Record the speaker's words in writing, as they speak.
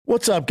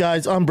What's up,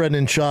 guys? I'm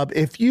Brendan Schaub.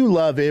 If you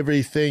love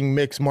everything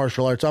mixed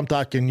martial arts, I'm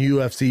talking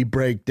UFC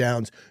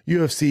breakdowns,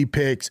 UFC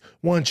picks,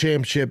 one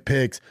championship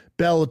picks,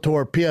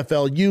 Bellator,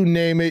 PFL, you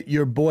name it,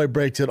 your boy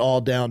breaks it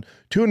all down.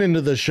 Tune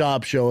into The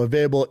Schaub Show,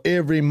 available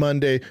every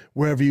Monday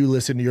wherever you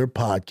listen to your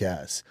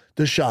podcasts.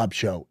 The Schaub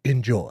Show.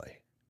 Enjoy.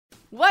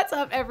 What's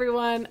up,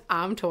 everyone?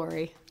 I'm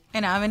Tori.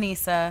 And I'm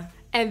Anissa.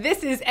 And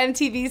this is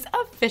MTV's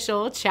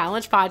official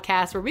challenge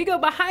podcast where we go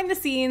behind the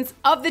scenes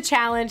of the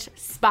challenge,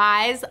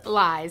 Spies,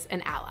 Lies,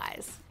 and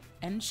Allies.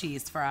 And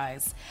cheese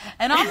fries.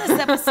 And on this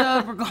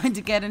episode, we're going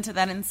to get into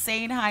that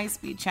insane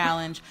high-speed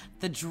challenge,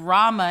 the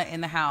drama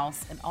in the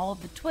house, and all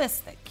of the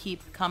twists that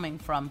keep coming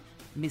from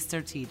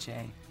Mr.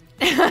 TJ.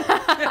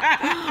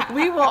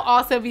 We will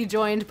also be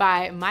joined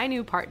by my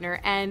new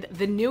partner and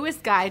the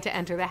newest guy to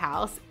enter the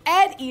house,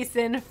 Ed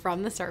Eason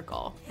from The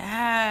Circle.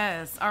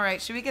 Yes. All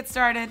right, should we get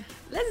started?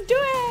 Let's do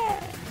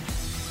it.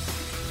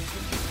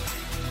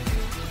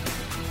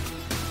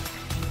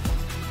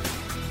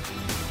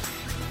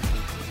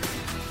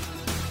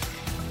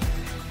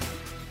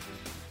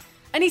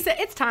 Anissa,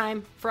 it's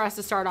time for us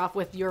to start off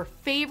with your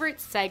favorite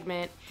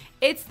segment.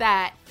 It's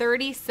that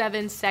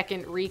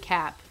 37-second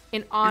recap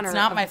in honor It's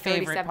not of my the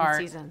favorite 37th part.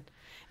 season.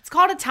 It's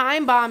called a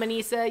time bomb,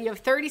 Anissa. You have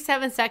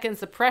 37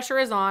 seconds. The pressure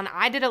is on.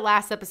 I did it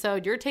last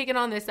episode. You're taking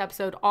on this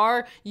episode.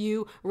 Are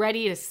you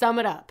ready to sum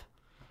it up?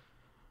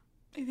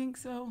 I think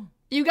so.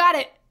 You got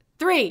it.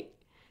 3,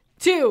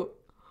 2,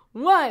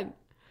 1,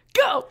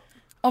 go.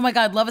 Oh my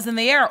God, love is in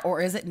the air. Or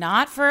is it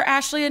not for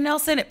Ashley and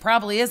Nelson? It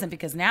probably isn't,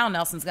 because now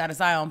Nelson's got his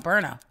eye on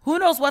Bertha. Who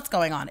knows what's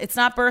going on? It's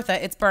not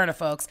Bertha, it's Bertha,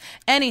 folks.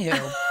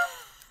 Anywho.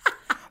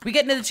 We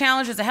get into the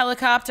challenge. There's a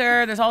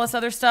helicopter. There's all this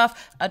other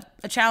stuff.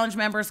 A challenge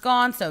member's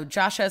gone, so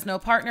Josh has no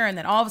partner. And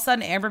then all of a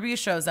sudden, Amber B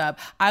shows up.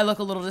 I look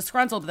a little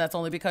disgruntled, but that's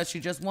only because she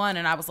just won.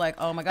 And I was like,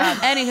 oh my God.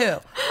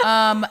 Anywho,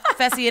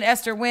 Fessy and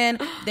Esther win.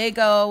 We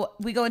go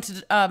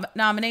into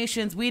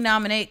nominations. We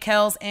nominate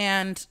Kels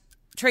and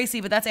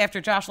Tracy, but that's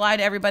after Josh lied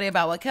to everybody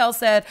about what Kels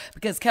said,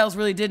 because Kels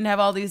really didn't have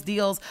all these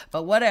deals.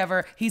 But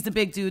whatever. He's the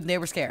big dude, and they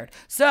were scared.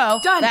 So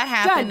that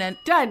happened.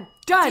 Done.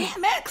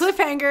 Damn it.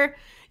 Cliffhanger.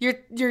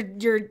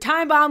 Your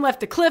time bomb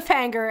left a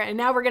cliffhanger, and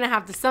now we're going to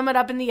have to sum it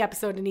up in the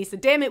episode, Anissa.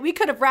 Damn it, we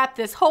could have wrapped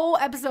this whole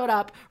episode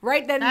up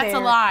right then and there.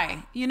 That's a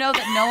lie. You know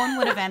that no one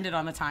would have ended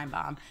on the time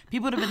bomb.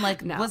 People would have been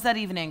like, was that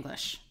even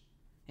English?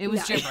 It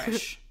was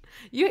gibberish.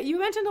 You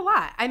mentioned a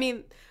lot. I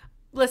mean,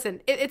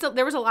 listen,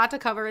 there was a lot to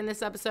cover in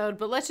this episode,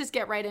 but let's just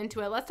get right into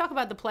it. Let's talk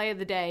about the play of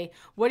the day.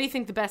 What do you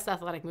think the best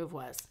athletic move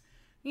was?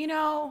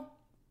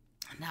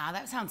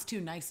 That sounds too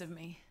nice of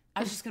me. I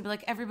was just going to be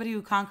like, everybody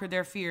who conquered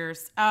their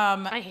fears.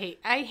 I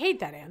hate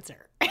that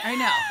answer. I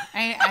know.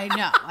 I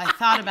know. I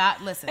thought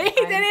about, listen. I hate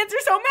that answer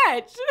so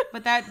much.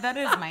 But that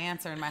is my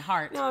answer in my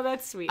heart. No,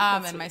 that's sweet.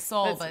 And my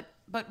soul.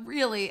 But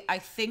really, I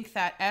think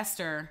that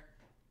Esther,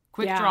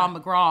 Quick Draw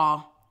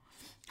McGraw,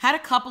 had a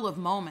couple of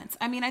moments.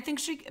 I mean, I think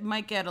she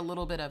might get a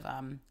little bit of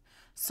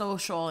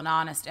social and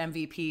honest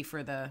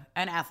MVP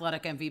and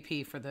athletic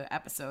MVP for the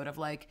episode of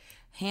like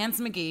Hans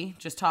McGee,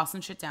 just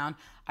tossing shit down.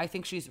 I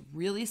think she's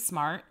really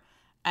smart.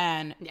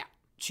 And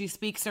she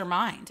speaks her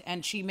mind,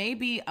 and she may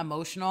be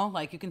emotional.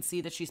 Like, you can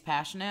see that she's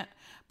passionate,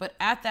 but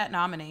at that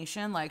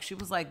nomination, like, she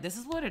was like, this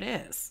is what it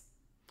is.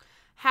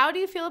 How do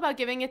you feel about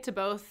giving it to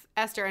both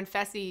Esther and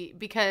Fessy?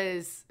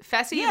 Because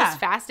Fessy was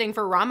fasting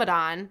for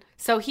Ramadan,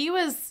 so he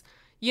was,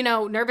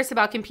 nervous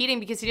about competing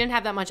because he didn't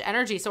have that much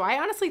energy. So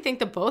I honestly think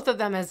that both of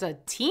them as a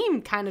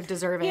team kind of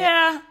deserve it.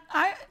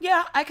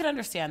 I could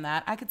understand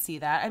that. I could see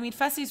that. I mean,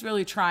 Fessy's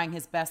really trying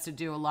his best to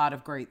do a lot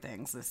of great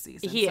things this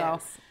season. He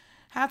is.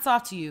 Hats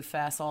off to you,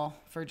 Fessel,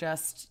 for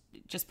just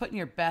putting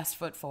your best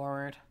foot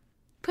forward.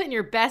 Putting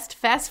your best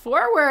fest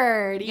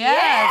forward.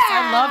 Yes,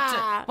 I loved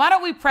it. Why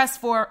don't we press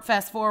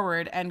fast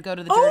forward and go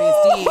to the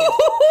dirtiest deed?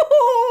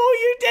 Oh,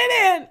 you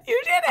didn't.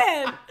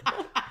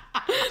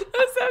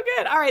 That's so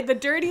good. All right, the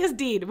dirtiest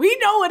deed. We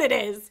know what it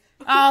is.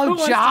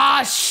 Oh,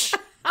 Josh.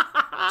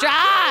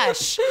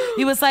 Josh.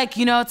 He was like,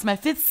 it's my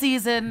 5th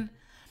season,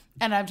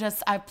 and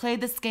I've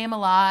played this game a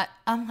lot.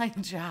 I'm like,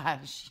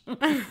 Josh.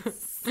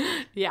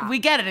 Yeah. We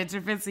get it. It's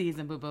your 5th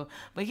season, boo-boo.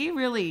 But he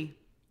really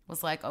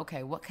was like,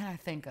 okay, what can I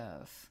think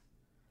of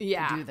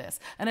to do this?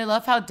 And I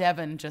love how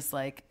Devin just,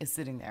 like, is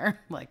sitting there,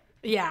 like,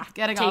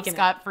 getting off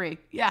scot-free.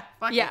 Yeah.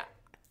 Fuck it.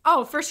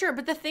 Oh, for sure.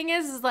 But the thing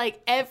is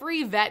like,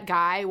 every vet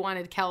guy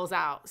wanted Kels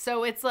out.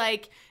 So it's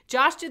like,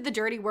 Josh did the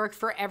dirty work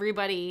for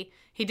everybody.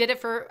 He did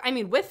it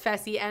with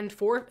Fessy and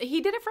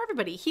he did it for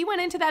everybody. He went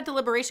into that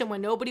deliberation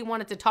when nobody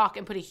wanted to talk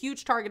and put a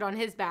huge target on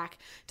his back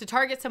to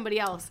target somebody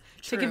else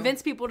to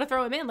convince people to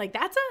throw him in. Like,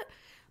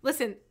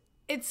 listen,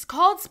 it's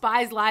called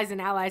Spies, Lies, and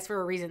Allies for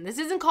a reason. This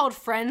isn't called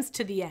Friends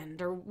to the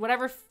End or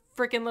whatever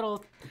freaking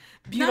little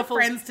beautiful.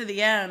 Not Friends to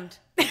the End.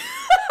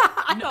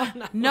 I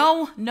don't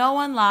know. No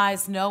one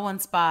lies, no one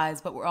spies,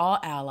 but we're all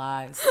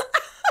allies.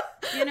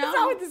 That's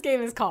not what this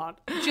game is called.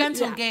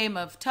 Gentle game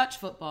of touch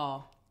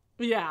football.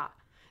 Yeah.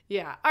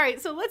 All right,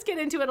 so let's get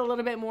into it a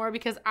little bit more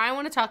because I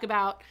want to talk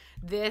about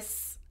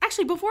this.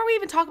 Actually, before we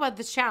even talk about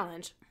this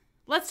challenge,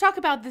 let's talk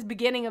about the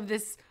beginning of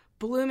this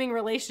blooming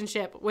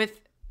relationship with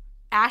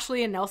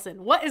Ashley and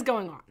Nelson. What is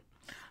going on?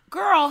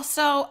 Girl,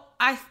 so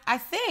I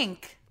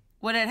think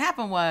what had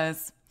happened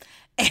was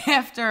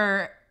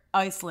after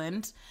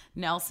Iceland,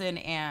 Nelson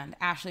and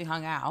Ashley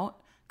hung out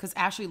because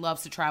Ashley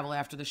loves to travel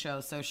after the show,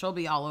 so she'll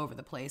be all over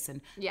the place.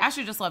 And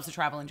Ashley just loves to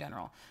travel in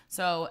general.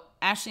 So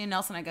Ashley and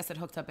Nelson, I guess, had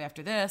hooked up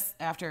after this,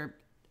 after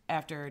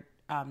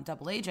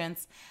Double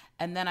Agents.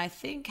 And then I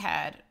think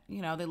had,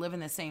 they live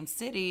in the same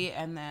city.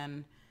 And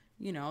then,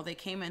 they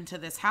came into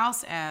this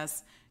house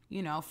as,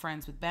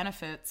 friends with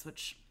benefits,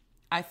 which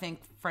I think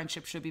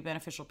friendship should be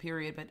beneficial,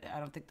 period. But I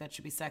don't think that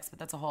should be sex, but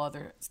that's a whole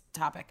other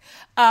topic.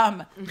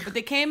 But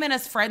they came in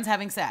as friends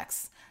having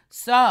sex.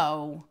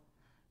 So,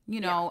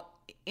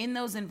 in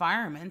those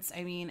environments,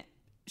 I mean,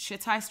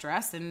 shit's high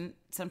stress and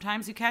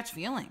sometimes you catch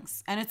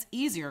feelings. And it's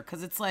easier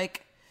because it's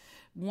like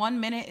 1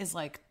 minute is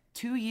like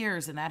 2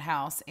 years in that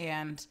house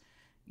and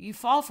you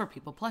fall for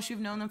people. Plus you've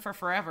known them for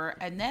forever.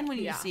 And then when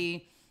you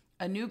see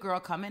a new girl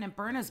come in, and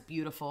Berna's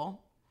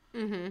beautiful.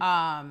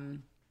 Mm-hmm.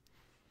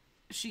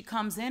 She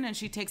comes in and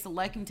she takes a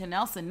liking to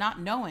Nelson, not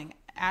knowing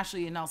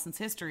Ashley and Nelson's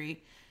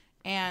history.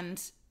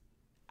 And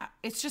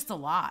it's just a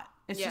lot.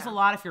 It's just a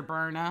lot if you're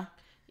Berna.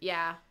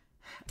 Yeah.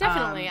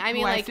 Definitely. I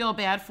mean, I feel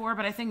bad for,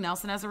 but I think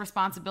Nelson has a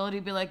responsibility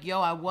to be like,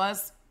 yo, I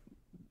was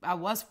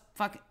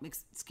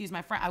excuse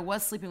my friend, I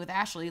was sleeping with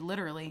Ashley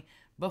literally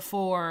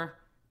before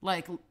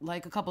like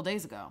a couple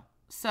days ago.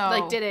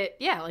 So did it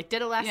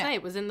last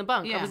night, was in the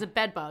bunk. I was a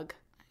bed bug.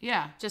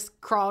 Yeah.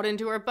 Just crawled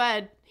into her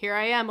bed. Here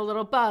I am, a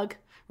little bug,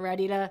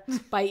 ready to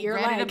bite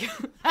your leg.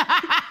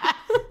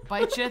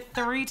 Bite you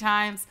 3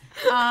 times.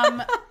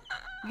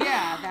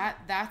 Yeah,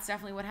 that's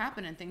definitely what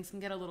happened, and things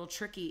can get a little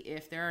tricky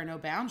if there are no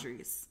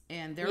boundaries,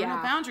 and there were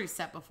no boundaries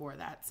set before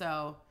that.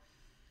 So,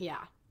 it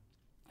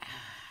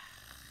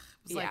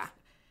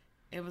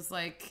was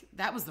like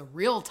that was the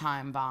real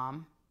time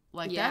bomb.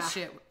 Like that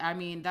shit. I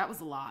mean, that was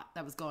a lot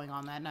that was going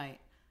on that night.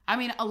 I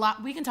mean, a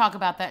lot. We can talk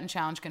about that in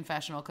Challenge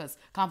Confessional because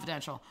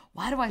confidential.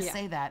 Why do I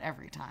say that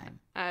every time?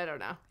 I don't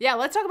know. Yeah,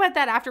 let's talk about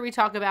that after we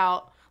talk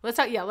about. Let's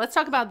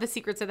talk about the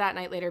secrets of that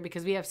night later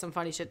because we have some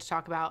funny shit to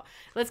talk about.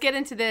 Let's get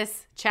into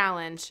this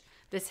challenge,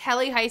 this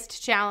heli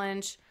heist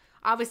challenge.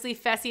 Obviously,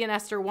 Fessy and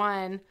Esther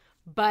won,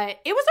 but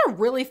it was a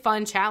really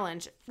fun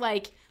challenge.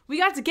 Like, we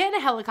got to get in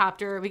a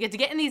helicopter, we get to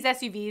get in these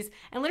SUVs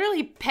and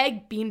literally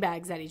peg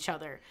beanbags at each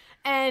other.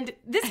 And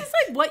this is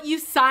like what you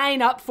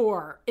sign up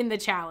for in the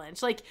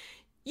challenge. Like,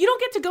 you don't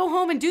get to go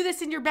home and do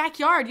this in your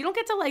backyard. You don't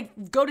get to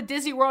like go to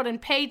Disney World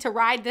and pay to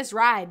ride this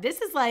ride.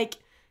 This is like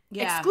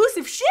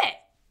exclusive shit.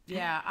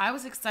 Yeah, I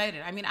was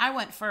excited. I mean, I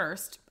went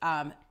first.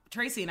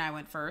 Tracy and I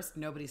went first.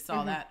 Nobody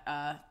saw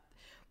that.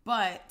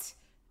 But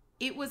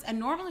it was, and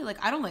normally, like,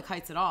 I don't like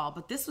heights at all,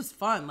 but this was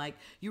fun. Like,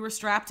 you were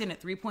strapped in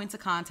at 3 points of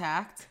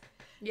contact.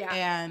 Yeah.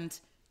 And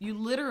you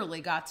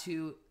literally got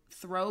to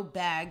throw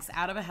bags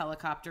out of a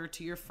helicopter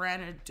to your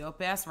friend in a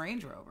dope-ass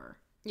Range Rover.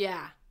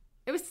 Yeah.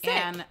 It was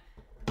sick.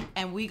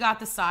 And we got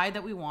the side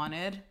that we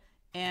wanted.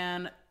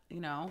 And,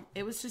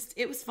 it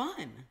was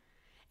fun.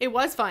 It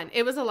was fun.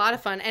 It was a lot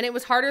of fun. And it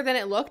was harder than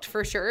it looked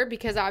for sure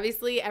because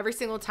obviously every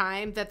single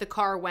time that the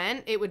car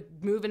went, it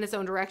would move in its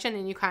own direction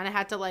and you kind of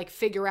had to like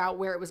figure out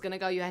where it was going to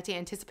go. You had to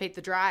anticipate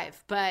the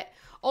drive. But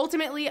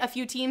ultimately, a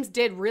few teams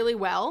did really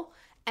well.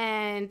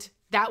 And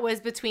that was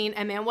between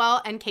Emmanuel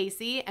and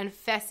Casey and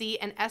Fessy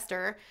and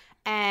Esther.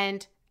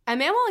 And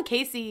Emmanuel and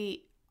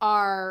Casey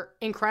are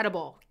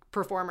incredible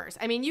performers.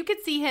 I mean, you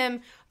could see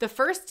him the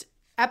first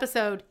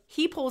episode,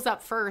 he pulls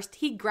up first,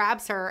 he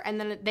grabs her, and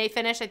then they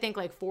finish, I think,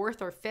 like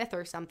 4th or 5th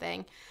or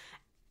something.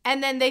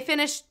 And then they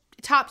finish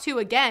top 2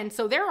 again.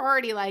 So they're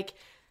already like,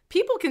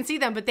 people can see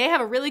them, but they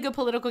have a really good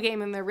political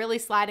game and they're really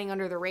sliding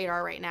under the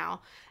radar right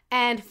now.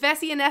 And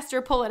Fessy and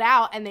Esther pull it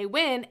out and they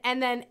win.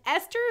 And then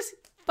Esther's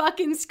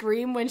fucking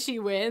scream when she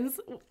wins.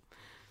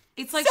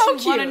 It's like so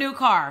she won a new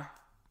car.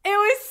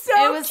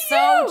 It was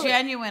so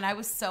genuine. I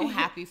was so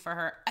happy for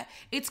her.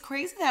 It's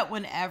crazy that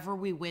whenever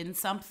we win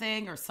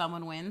something or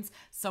someone wins,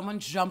 someone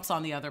jumps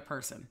on the other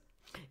person.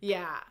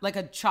 Yeah. Like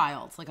a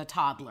child, like a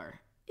toddler.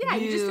 Yeah,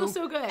 you just feel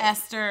so good.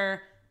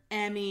 Esther,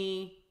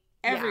 Emmy,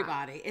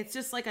 everybody. Yeah. It's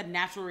just like a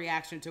natural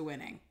reaction to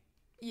winning.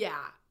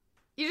 Yeah.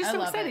 You're just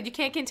so excited. You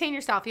can't contain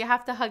yourself. You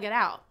have to hug it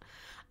out.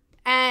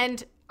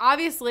 And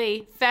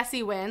obviously,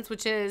 Fessy wins,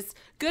 which is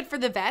good for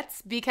the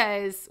vets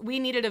because we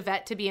needed a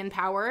vet to be in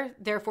power.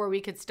 Therefore,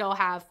 we could still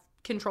have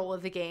control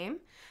of the game.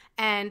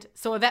 And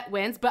so a vet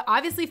wins. But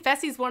obviously,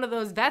 Fessy's one of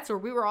those vets where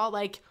we were all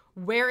like,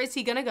 where is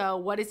he going to go?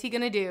 What is he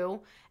going to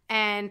do?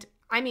 And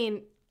I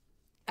mean,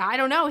 I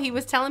don't know. He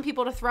was telling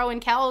people to throw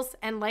in Kels.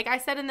 And like I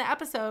said in the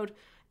episode,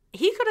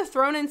 he could have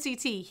thrown in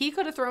CT. He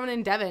could have thrown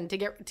in Devin to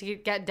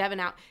get Devin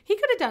out. He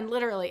could have done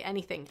literally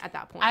anything at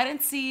that point. I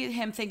didn't see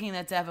him thinking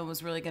that Devin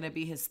was really going to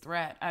be his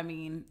threat. I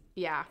mean,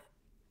 yeah.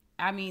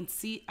 I mean,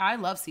 I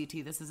love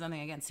CT. This is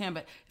nothing against him.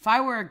 But if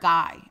I were a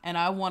guy and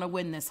I want to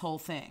win this whole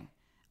thing,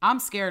 I'm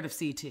scared of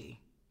CT.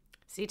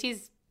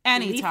 CT's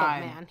anytime,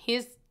 lethal, man.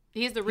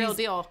 He's the real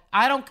deal.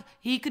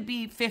 He could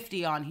be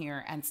 50 on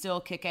here and still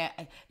kick it.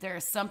 There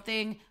is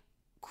something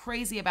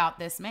crazy about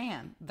this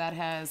man that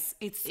has,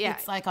 it's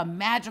like a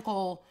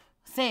magical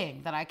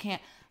thing that I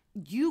can't,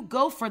 you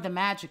go for the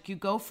magic, you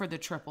go for the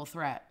triple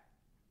threat,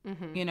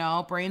 you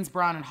know, brains,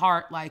 brawn, and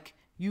heart, like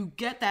you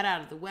get that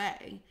out of the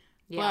way.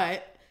 Yeah.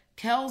 But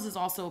Kells is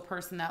also a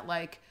person that,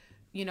 like,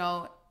 you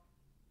know,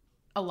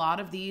 a lot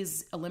of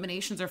these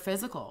eliminations are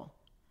physical.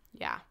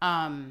 Yeah.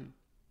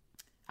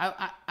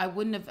 I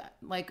wouldn't have,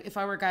 like, if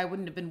I were a guy, I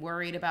wouldn't have been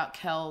worried about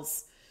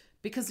Kells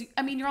because,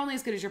 I mean, you're only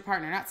as good as your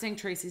partner. Not saying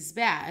Tracy's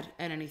bad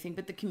at anything,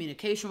 but the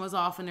communication was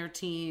off in their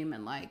team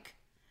and, like.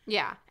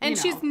 Yeah. And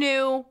she's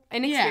new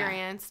and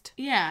experienced.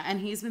 Yeah. And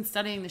he's been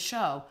studying the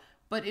show.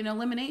 But in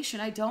elimination,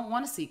 I don't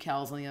want to see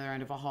Kells on the other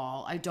end of a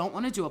hall. I don't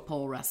want to do a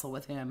pole wrestle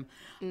with him.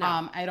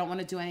 No. I don't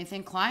want to do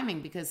anything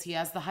climbing because he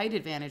has the height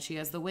advantage. He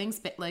has the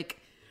wingspan. Like,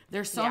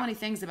 there's so many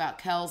things about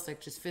Kells, like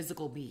just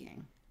physical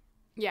being.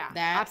 Yeah,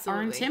 that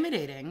absolutely. are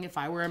intimidating if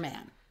I were a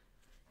man.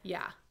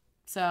 Yeah.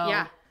 So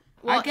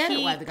well, I get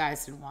it why the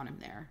guys didn't want him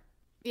there.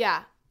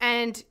 Yeah.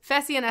 And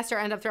Fessy and Esther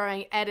end up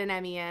throwing Ed and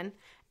Emmy in,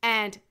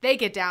 and they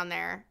get down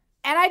there.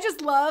 And I just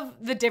love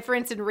the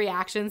difference in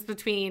reactions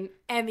between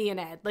Emmy and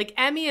Ed. Like,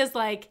 Emmy is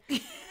like,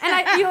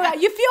 and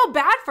you feel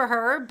bad for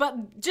her,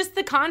 but just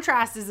the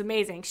contrast is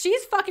amazing.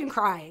 She's fucking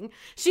crying.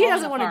 She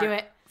doesn't want to do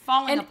it.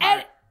 Falling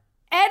apart.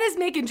 Ed is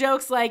making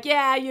jokes like,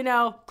 yeah, you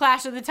know,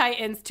 Clash of the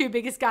Titans, 2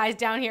 biggest guys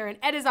down here. And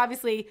Ed is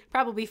obviously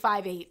probably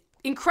 5'8",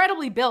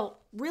 incredibly built,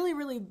 really,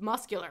 really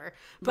muscular,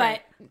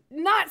 but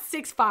not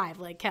 6'5"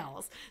 like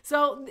Kells.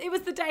 So it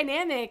was the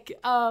dynamic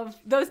of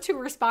those two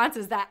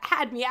responses that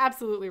had me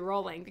absolutely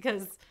rolling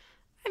because,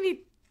 I mean,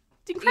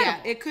 it's incredible.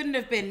 Yeah, it couldn't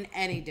have been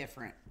any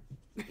different.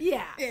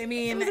 Yeah. I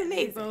mean, it was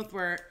amazing. They both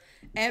were,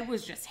 Ed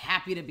was just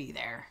happy to be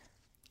there.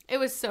 It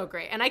was so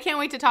great. And I can't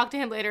wait to talk to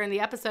him later in the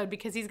episode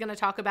because he's going to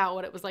talk about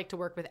what it was like to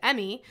work with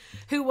Emmy,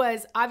 who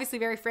was obviously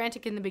very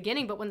frantic in the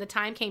beginning, but when the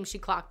time came, she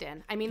clocked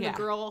in. I mean, the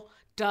girl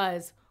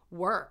does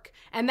work.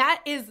 And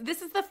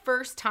this is the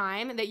first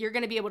time that you're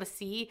going to be able to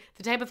see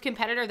the type of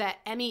competitor that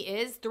Emmy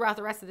is throughout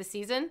the rest of the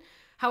season,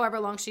 however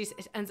long she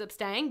ends up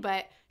staying.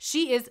 But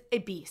she is a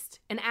beast,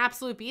 an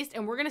absolute beast.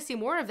 And we're going to see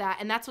more of that.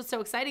 And that's what's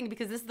so exciting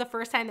because this is the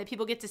first time that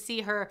people get to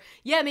see her.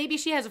 Yeah, maybe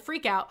she has a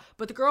freak out,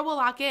 but the girl will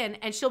lock in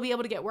and she'll be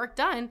able to get work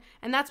done.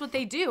 And that's what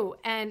they do.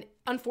 And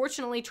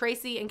unfortunately,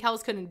 Tracy and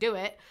Kells couldn't do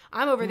it.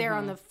 I'm over there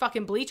on the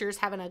fucking bleachers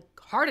having a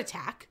heart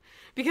attack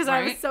because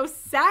I was so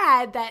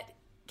sad that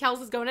Kells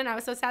was going in. I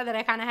was so sad that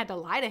I kind of had to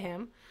lie to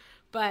him.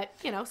 But,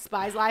 you know,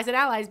 spies, lies, and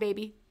allies,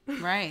 baby.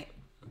 Right.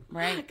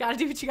 Gotta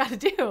do what you gotta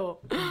do.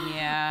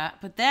 Yeah.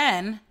 But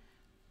then,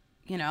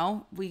 you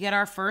know, we get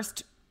our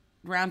first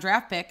round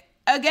draft pick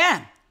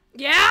again.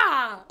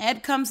 Yeah.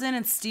 Ed comes in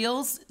and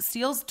steals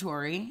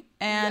Tori.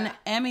 And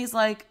Emmy's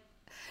like,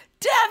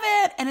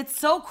 Devin! And it's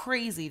so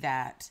crazy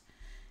that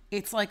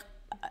it's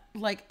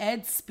like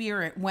Ed's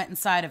spirit went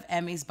inside of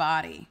Emmy's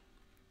body.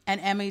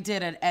 And Emmy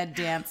did an Ed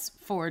dance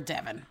for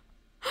Devin.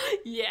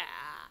 Yeah.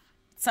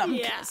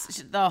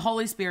 The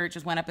Holy Spirit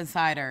just went up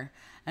inside her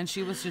and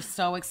she was just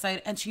so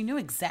excited and she knew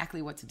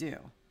exactly what to do.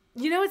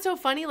 You know, it's so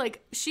funny.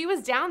 Like, she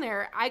was down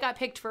there. I got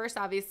picked first,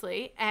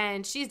 obviously.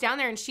 And she's down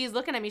there and she's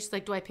looking at me. She's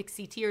like, do I pick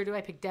CT or do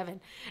I pick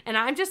Devin? And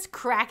I'm just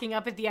cracking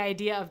up at the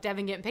idea of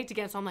Devin getting picked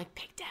again. So I'm like,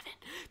 pick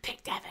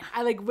Devin.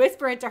 I like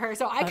whisper it to her.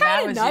 So I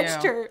kind of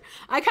nudged her.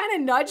 I kind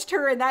of nudged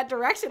her in that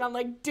direction. I'm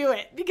like, do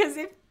it. Because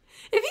if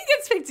he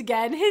gets picked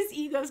again, his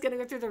ego's going to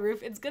go through the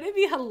roof. It's going to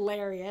be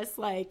hilarious.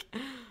 Like,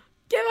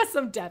 give us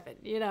some Devin,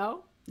 you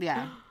know?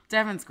 Yeah.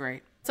 Devin's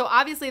great. So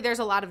obviously there's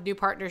a lot of new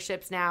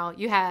partnerships now.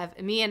 You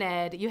have me and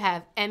Ed, you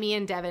have Emmy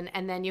and Devin,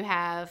 and then you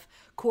have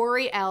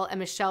Corey, Elle, and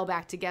Michelle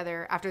back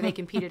together after they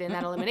competed in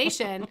that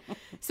elimination.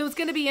 So it's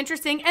going to be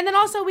interesting. And then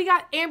also we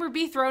got Amber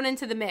B thrown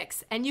into the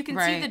mix. And you can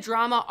see the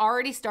drama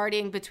already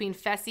starting between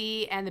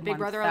Fessy and the Big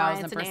Brother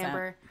Alliance and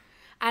Amber.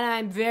 And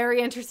I'm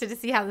very interested to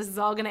see how this is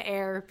all going to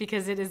air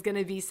because it is going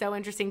to be so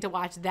interesting to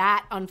watch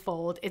that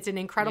unfold. It's an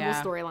incredible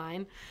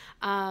storyline.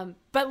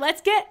 But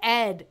let's get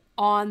Ed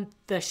on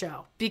the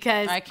show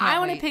because I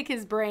want to pick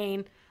his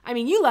brain. I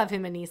mean, you love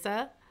him,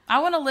 Anissa. I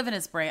want to live in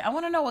his brain. I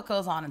want to know what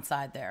goes on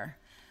inside there.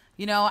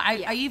 You know,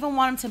 I even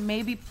want him to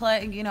maybe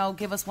play, you know,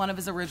 give us one of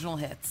his original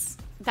hits.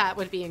 That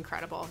would be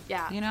incredible.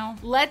 Yeah. You know?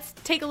 Let's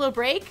take a little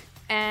break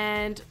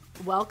and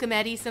welcome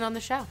Ed Eason on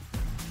the show.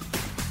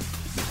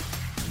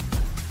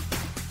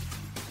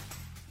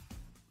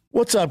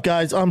 What's up,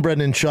 guys? I'm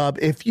Brendan Schaub.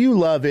 If you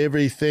love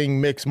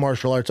everything mixed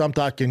martial arts, I'm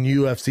talking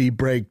UFC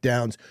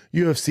breakdowns,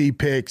 UFC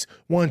picks,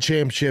 one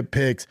championship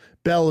picks,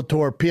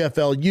 Bellator,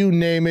 PFL, you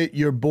name it,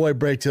 your boy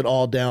breaks it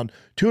all down.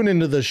 Tune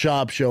into The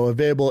Schaub Show,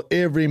 available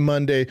every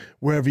Monday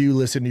wherever you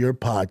listen to your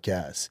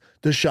podcasts.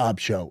 The Schaub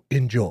Show.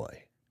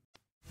 Enjoy.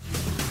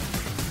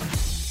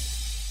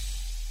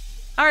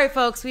 All right,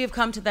 folks, we have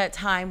come to that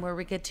time where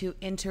we get to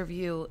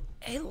interview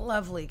a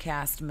lovely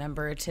cast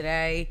member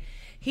today.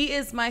 He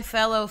is my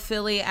fellow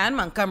Philly and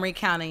Montgomery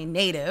County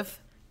native,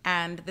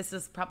 and this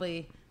is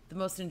probably the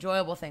most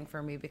enjoyable thing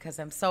for me because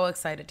I'm so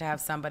excited to have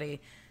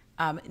somebody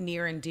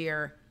near and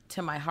dear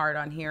to my heart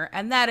on here,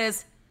 and that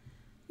is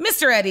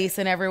Mr. Ed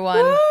Eason, everyone.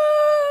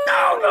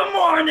 No, good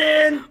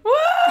morning. Woo!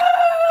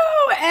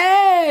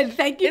 Ed,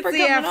 thank you for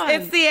coming on.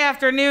 It's the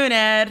afternoon,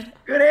 Ed.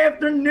 Good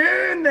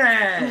afternoon,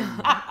 then.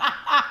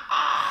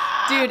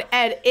 Dude,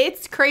 Ed,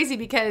 it's crazy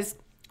because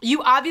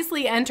you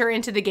obviously enter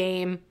into the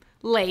game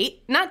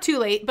late, not too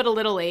late, but a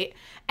little late,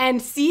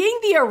 and seeing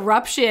the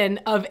eruption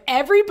of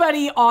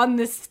everybody on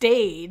the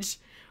stage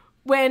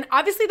when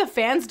obviously the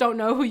fans don't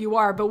know who you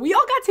are, but we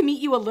all got to meet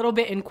you a little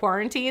bit in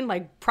quarantine,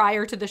 like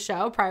prior to the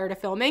show, prior to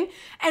filming,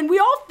 and we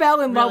all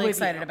fell in love with you. Really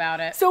excited about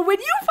it. So when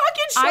you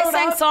fucking showed I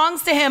sang up,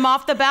 songs to him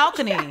off the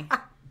balcony. Yeah.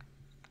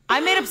 I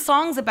made up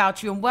songs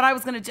about you and what I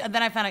was going to do. And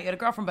then I found out you had a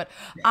girlfriend, but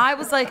I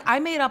was like, I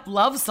made up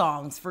love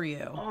songs for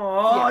you.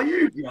 Oh,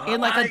 you guys.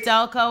 In like a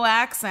Delco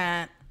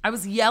accent. I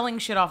was yelling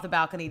shit off the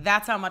balcony.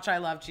 That's how much I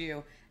loved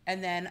you.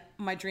 And then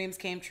my dreams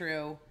came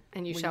true.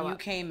 And you when show you up.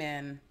 came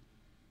in.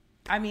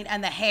 I mean,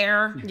 and the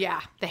hair.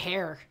 Yeah, the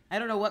hair. I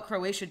don't know what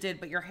Croatia did,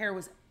 but your hair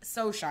was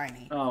so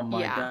shiny. Oh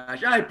my Yeah.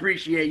 gosh, I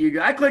appreciate you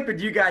guys. I clicked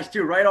with you guys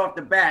too right off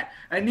the bat.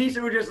 And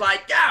Nisa was just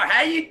like, yo,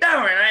 how you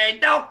doing? Hey,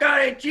 don't got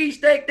a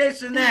cheesesteak,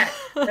 this and that.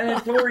 And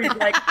then Tori's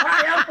like,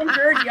 hi, I'm from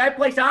Jersey. I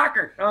play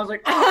soccer. And I was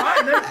like, oh,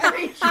 hi, nice to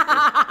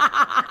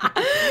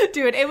meet you.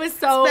 Dude, it was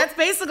so... That's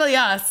basically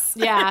us.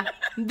 Yeah,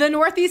 the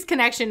Northeast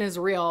connection is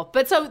real.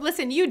 But so,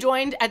 listen, you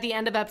joined at the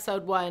end of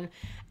episode 1,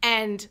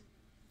 and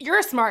you're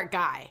a smart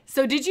guy.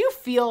 So did you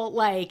feel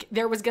like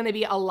there was going to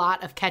be a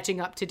lot of catching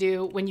up to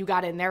do when you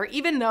got in there,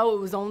 even though it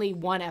was only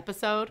one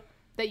episode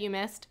that you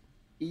missed?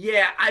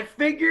 Yeah, I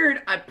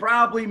figured I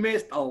probably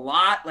missed a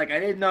lot. Like, I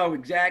didn't know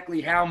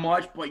exactly how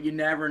much, but you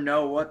never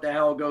know what the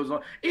hell goes on.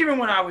 Even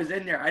when I was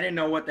in there, I didn't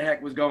know what the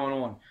heck was going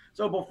on.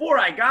 So before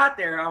I got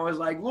there, I was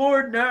like,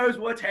 Lord knows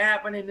what's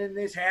happening in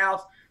this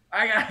house.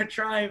 I got to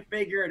try and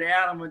figure it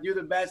out. I'm going to do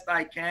the best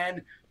I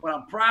can, but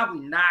I'm probably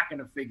not going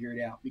to figure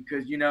it out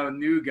because,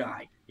 new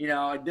guy.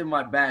 I did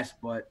my best,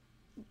 but.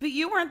 But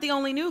you weren't the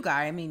only new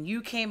guy. I mean,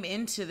 you came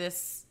into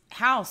this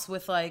house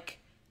with like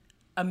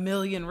a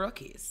million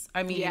rookies.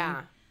 I mean,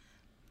 yeah.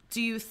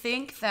 Do you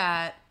think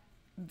that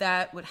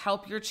would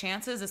help your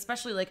chances?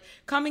 Especially like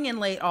coming in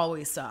late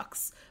always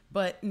sucks.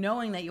 But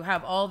knowing that you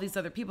have all these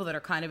other people that are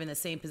kind of in the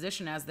same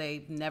position as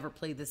they never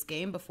played this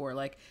game before,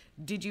 like,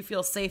 did you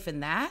feel safe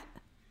in that?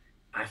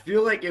 I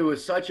feel like it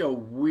was such a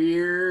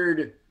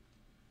weird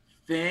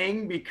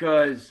thing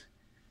because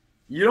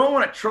you don't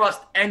want to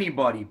trust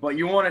anybody, but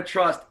you want to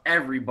trust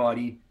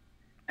everybody.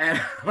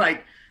 And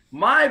like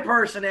my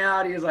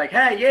personality is like,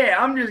 hey, yeah,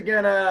 I'm just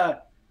going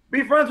to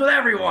be friends with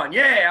everyone.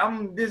 Yeah,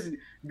 I'm this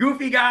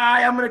goofy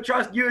guy. I'm going to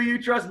trust you.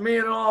 You trust me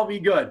and it'll all be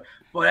good.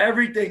 But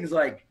everything's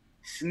like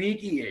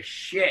sneaky as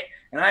shit.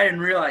 And I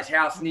didn't realize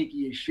how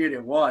sneaky as shit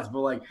it was.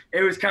 But like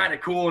it was kind of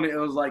cool and it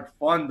was like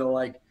fun to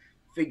like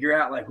figure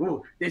out like,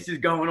 ooh, this is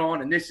going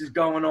on and this is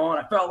going on.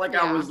 I felt like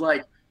I was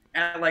like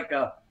at like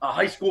a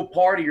high school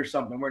party or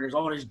something where there's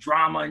all this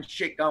drama and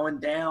shit going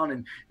down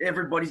and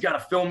everybody's got to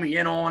fill me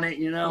in on it,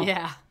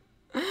 Yeah.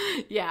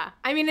 Yeah.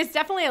 I mean, it's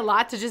definitely a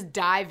lot to just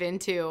dive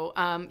into.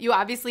 You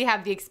obviously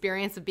have the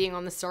experience of being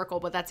on The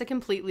Circle, but that's a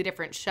completely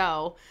different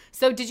show.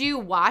 So did you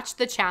watch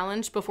the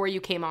challenge before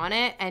you came on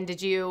it? And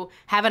did you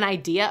have an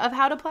idea of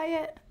how to play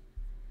it?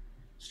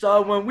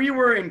 So when we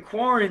were in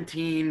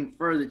quarantine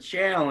for the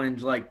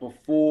challenge, like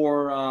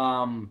before,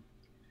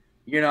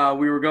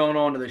 we were going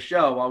on to the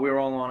show while we were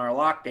all on our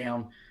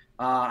lockdown,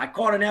 I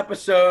caught an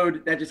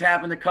episode that just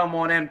happened to come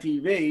on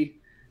MTV.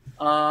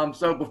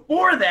 So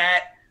before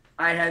that,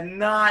 I had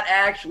not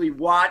actually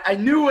watched. I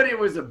knew what it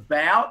was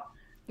about,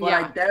 but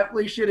I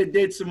definitely should have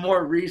did some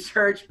more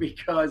research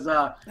because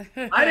I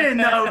didn't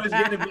know it was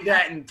going to be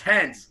that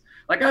intense.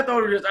 Like I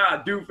thought it was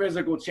just do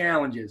physical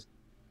challenges.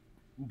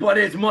 But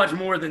it's much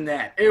more than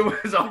that. It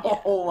was a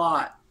whole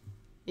lot.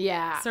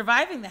 Yeah.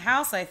 Surviving the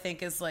house, I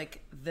think, is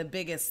like the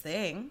biggest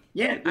thing.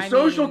 Yeah, the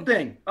social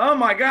thing. Oh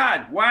my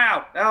God.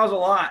 Wow. That was a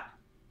lot.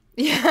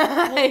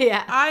 Yeah.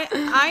 Yeah.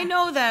 I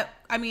know that,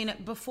 I mean,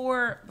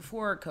 before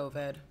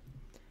COVID,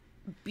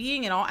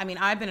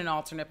 I've been an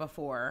alternate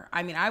before.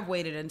 I mean, I've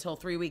waited until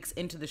 3 weeks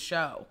into the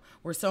show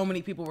where so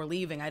many people were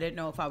leaving. I didn't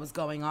know if I was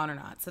going on or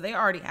not. So they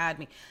already had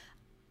me.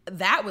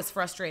 That was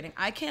frustrating.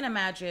 I can't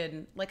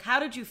imagine, like, how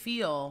did you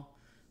feel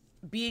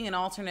being an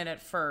alternate at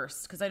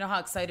first? Because I know how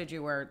excited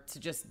you were to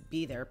just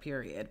be there,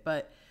 period.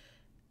 But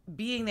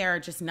being there,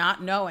 just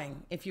not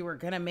knowing if you were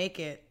going to make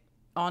it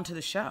onto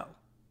the show.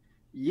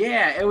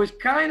 Yeah, it was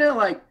kind of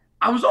like,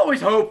 I was always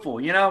hopeful,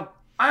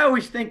 I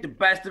always think the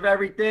best of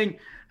everything.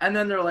 And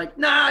then they're like,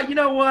 nah, you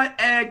know what,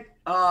 Ed,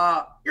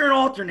 you're an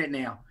alternate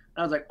now. And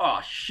I was like, oh,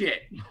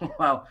 shit.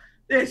 Well,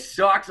 this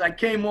sucks. I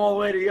came all the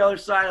way to the other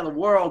side of the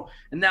world,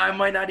 and now I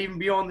might not even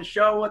be on the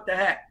show. What the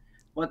heck?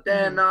 But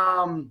then,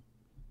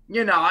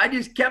 I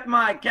just kept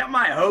my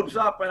hopes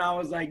up, and I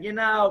was like,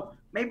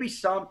 maybe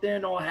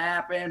something will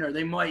happen, or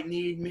they might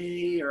need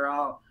me, or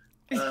I'll,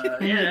 I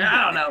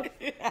don't know.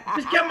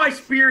 Just kept my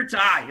spirits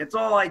high. That's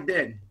all I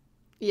did.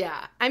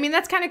 Yeah. I mean,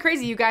 that's kind of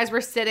crazy. You guys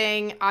were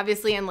sitting,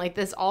 obviously, in like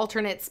this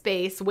alternate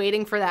space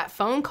waiting for that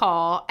phone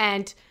call,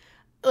 and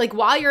like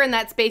while you're in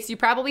that space, you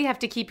probably have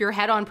to keep your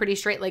head on pretty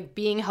straight, like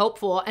being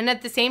hopeful. And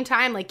at the same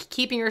time, like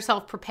keeping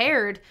yourself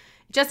prepared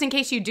just in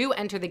case you do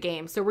enter the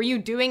game. So were you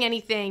doing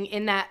anything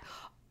in that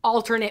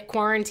alternate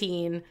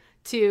quarantine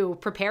to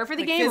prepare for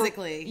the game?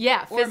 Physically.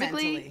 Yeah, or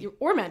physically mentally.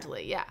 or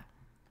mentally, yeah.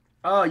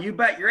 Oh, you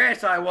bet your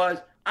ass I was.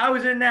 I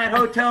was in that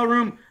hotel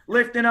room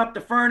lifting up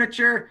the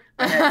furniture.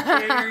 I had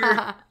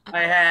chairs,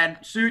 I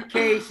had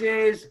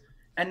suitcases,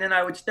 and then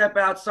I would step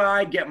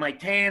outside, get my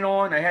tan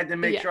on. I had to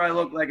make sure I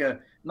looked like a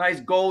nice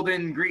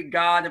golden Greek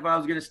god if I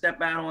was going to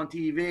step out on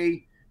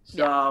TV.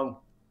 So,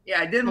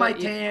 I did my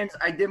tans,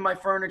 I did my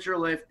furniture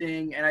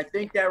lifting, and I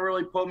think that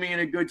really put me in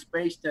a good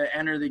space to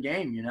enter the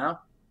game, you know?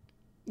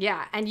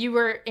 Yeah, and you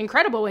were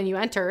incredible when you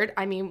entered.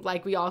 I mean,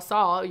 like we all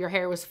saw, your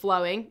hair was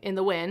flowing in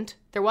the wind.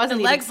 There wasn't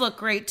The legs look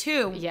great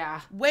too. Yeah.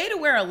 Way to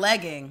wear a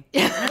legging.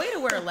 Way to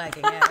wear a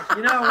legging. Yeah.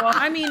 You know what?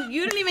 I mean,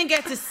 you didn't even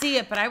get to see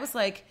it, but I was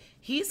like,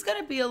 he's going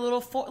to be a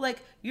little,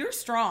 you're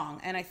strong.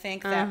 And I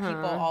think that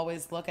people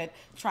always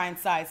try and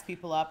size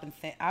people up and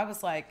think, I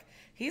was like,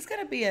 he's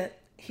going to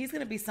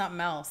be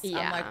something else. Yeah.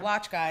 I'm like,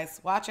 watch guys,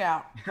 watch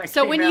out.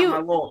 So when you my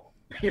little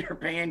Peter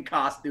Pan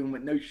costume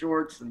with no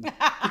shorts and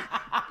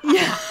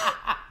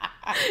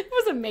it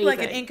was amazing.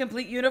 Like an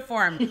incomplete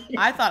uniform.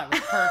 I thought it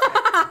was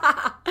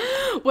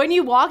perfect. When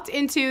you walked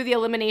into the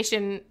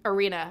elimination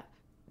arena,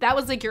 that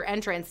was like your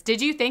entrance.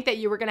 Did you think that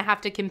you were going to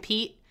have to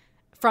compete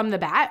from the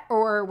bat,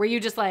 or were you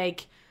just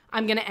like,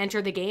 I'm going to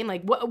enter the game?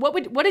 Like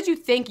what did you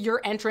think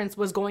your entrance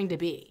was going to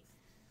be?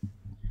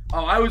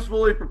 Oh, I was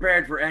fully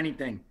prepared for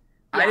anything.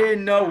 Yeah. I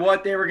didn't know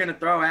what they were going to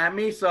throw at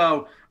me,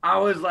 so I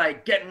was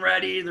like getting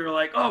ready. They're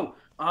like, "Oh,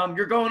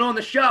 you're going on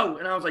the show,"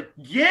 and I was like,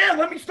 "Yeah,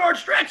 let me start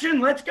stretching.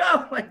 Let's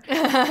go!" Like, 'cause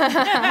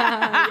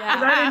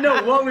I didn't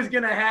know what was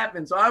going to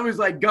happen, so I was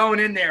like going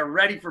in there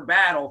ready for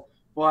battle.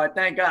 But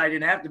thank God I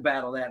didn't have to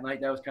battle that night.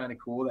 That was kind of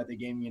cool that they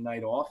gave me a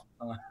night off.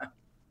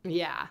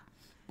 Yeah.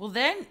 Well,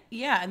 then,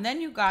 and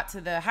then you got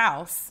to the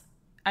house.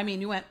 I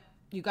mean,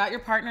 you got your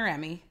partner,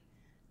 Emmy.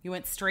 You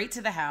went straight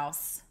to the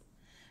house.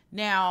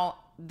 Now,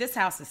 this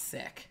house is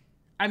sick.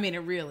 I mean, it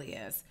really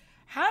is.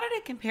 How did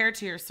it compare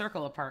to your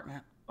Circle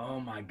apartment? Oh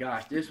my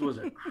gosh, this was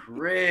a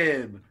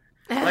crib.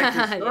 Like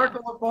the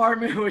Circle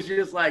apartment was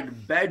just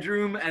like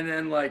bedroom and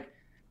then like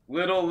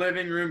little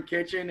living room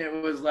kitchen. It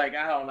was like,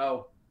 I don't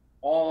know,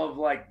 all of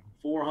like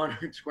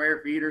 400 square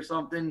feet or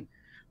something.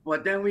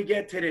 But then we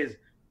get to this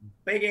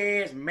big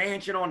ass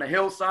mansion on the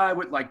hillside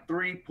with like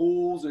 3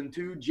 pools and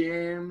 2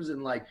 gyms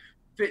and like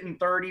fitting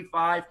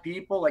 35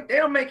 people. Like they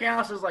don't make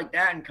houses like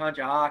that in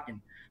Conshohocken.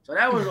 So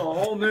that was a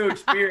whole new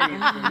experience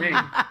for me.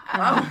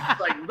 I was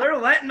like, they're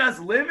letting us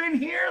live in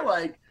here?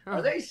 Like,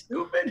 are they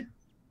stupid?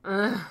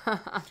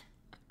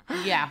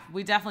 Yeah,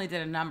 we definitely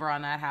did a number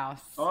on that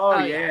house. Oh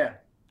yeah.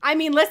 I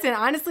mean, listen,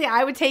 honestly,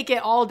 I would take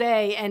it all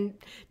day and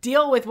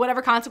deal with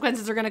whatever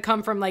consequences are going to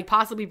come from like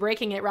possibly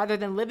breaking it rather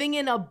than living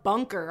in a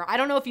bunker. I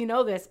don't know if you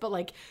know this, but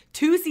like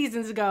 2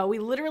 seasons ago, we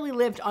literally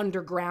lived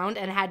underground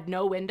and had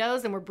no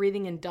windows and we're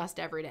breathing in dust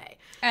every day.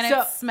 And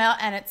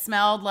it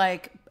smelled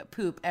like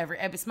poop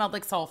it smelled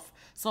like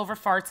sulfur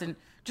farts and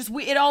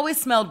it always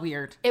smelled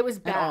weird. It was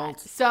bad.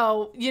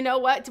 So, you know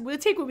what? We'll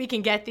take what we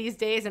can get these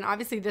days. And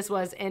obviously this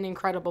was an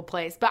incredible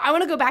place. But I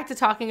want to go back to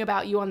talking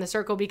about you on the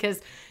Circle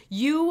because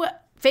you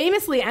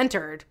famously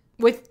entered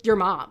with your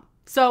mom.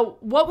 So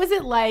what was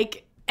it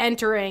like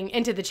entering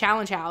into the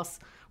challenge house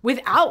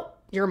without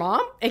your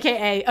mom,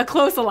 aka a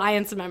close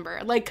alliance member,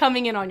 like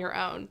coming in on your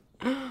own?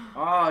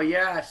 Oh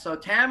yeah. So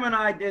Tam and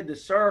I did the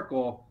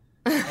Circle,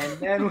 and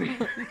then we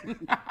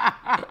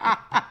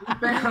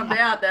found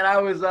out that I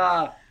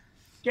was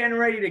getting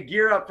ready to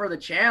gear up for the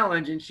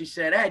challenge, and she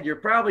said, "Ed, you're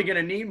probably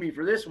gonna need me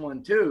for this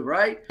one too,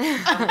 right?"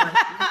 I'm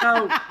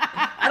like,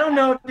 I don't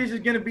know if this is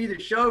gonna be the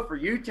show for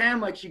you,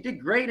 Tam. Like she did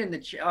great in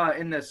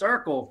the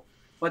Circle,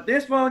 but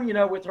this one,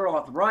 with her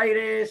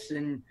arthritis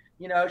and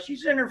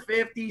she's in her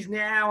 50s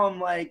now. I'm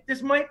like,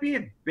 this might be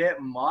a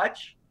bit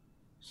much.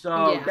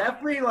 So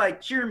definitely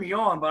like cheer me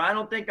on, but I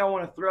don't think I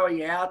want to throw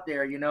you out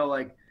there.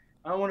 Like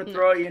I don't want to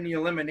throw you in the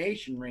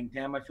elimination ring,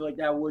 Tam. I feel like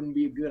that wouldn't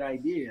be a good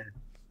idea.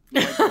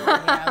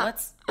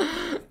 Let's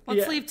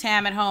leave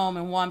Tam at home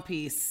in one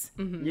piece.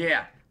 Mm-hmm.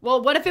 Yeah.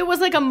 Well, what if it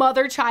was like a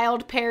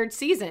mother-child paired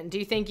season? Do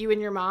you think you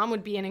and your mom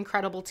would be an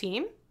incredible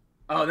team?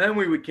 Oh, then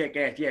we would kick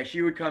ass. Yeah,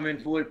 she would come in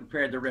fully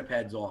prepared to rip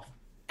heads off.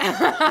 I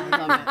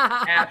love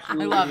it.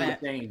 Absolutely I love it.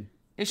 insane.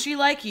 Is she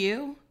like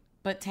you,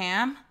 but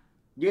Tam?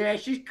 Yeah,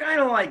 she's kind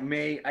of like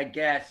me, I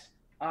guess.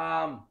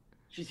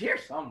 She's here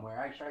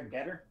somewhere. I should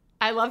get her.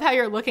 I love how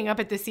you're looking up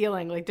at the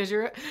ceiling. Like, she's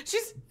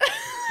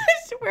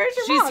where's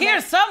your She's mom? here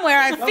somewhere.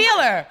 I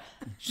feel her.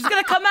 She's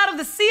gonna come out of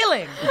the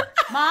ceiling.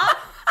 Mom?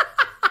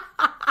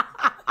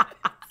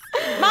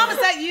 Mom, is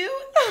that you?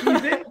 She's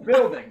in the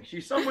building.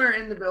 She's somewhere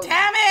in the building.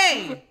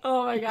 Tammy!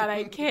 Oh my God,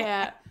 I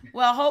can't.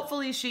 Well,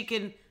 hopefully she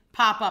can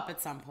pop up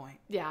at some point.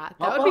 Yeah,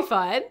 that would be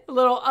fun. A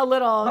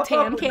little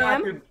Tam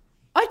cam.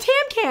 A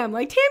Tam cam,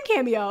 like Tam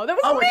cameo. That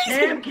was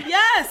amazing. Tam cam.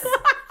 Yes.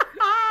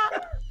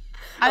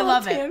 I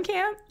love it. Tam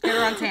cam. Get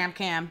her on Tam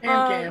Cam.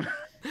 Tam cam.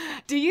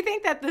 Do you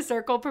think that the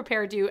circle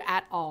prepared you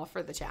at all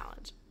for the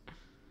challenge?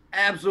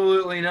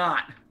 Absolutely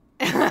not.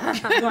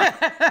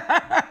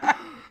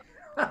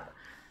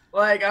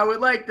 Like, I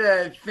would like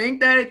to think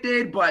that it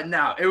did, but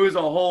no, it was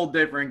a whole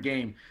different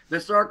game. The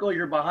circle,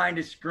 you're behind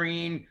a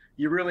screen.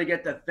 You really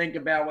get to think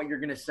about what you're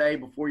going to say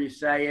before you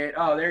say it.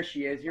 Oh, there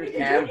she is. Here's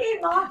Tam.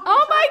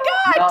 Oh, my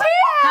God, Tam!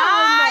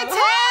 Hi,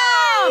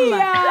 Tam!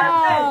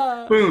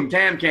 Yeah. Boom,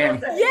 Tam cam.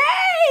 Yay!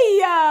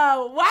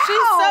 Wow. She's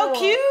so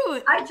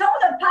cute. I told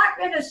him pack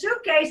me in a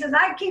suitcase and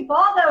I'd keep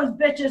all those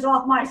bitches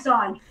off my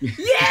son. Yeah!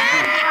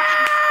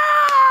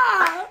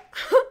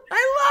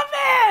 I love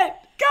it!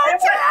 Go,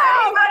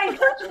 Tam! Everybody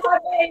touch my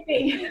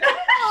baby.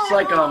 She's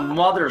like a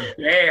mother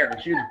bear.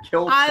 She'd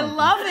kill I something.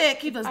 love it.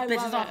 Keep those I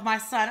bitches love off it. my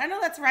son. I know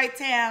that's right,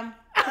 Tam.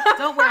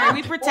 Don't worry.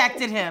 We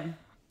protected him.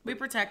 We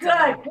protected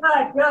him.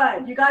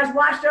 Good. You guys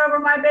watched over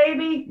my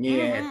baby?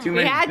 Yeah, too We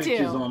many had to.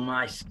 pictures on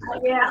my side.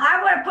 Yeah, I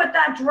would have put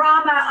that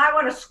drama, I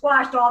would have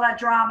squashed all that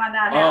drama in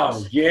that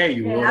house. Oh, yeah,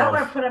 you Yeah, would I would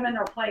have. have put them in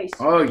their place.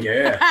 Oh,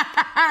 yeah.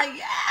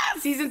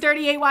 Yes. Season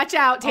 38, watch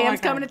out. my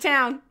Tam's God. coming to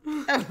town.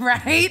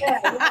 Right?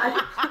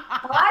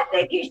 I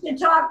think he should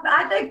talk,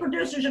 I think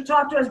producers should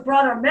talk to his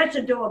brother Mitch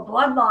and do a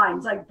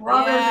bloodlines, like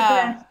brothers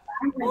Yeah. against.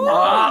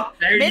 Oh,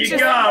 there Mitch you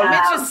is, go.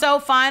 Mitch is so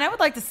fine. I would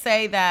like to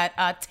say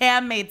that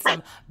Tam made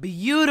some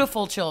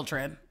beautiful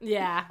children.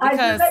 Yeah. I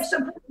because- do make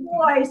some pretty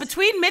boys.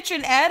 Between Mitch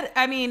and Ed,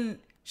 I mean,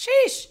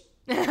 sheesh.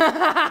 Listen,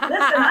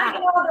 I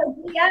get all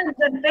the DMs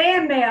and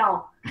fan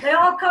mail. They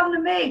all come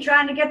to me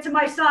trying to get to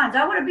my sons.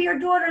 I want to be your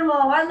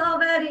daughter-in-law. I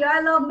love Eddie.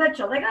 I love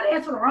Mitchell. They got to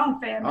answer their own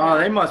fan mail. Oh,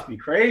 they must be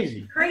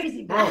crazy.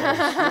 Crazy. Oh,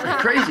 they're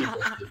crazy.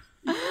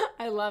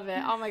 I love it.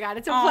 Oh my God.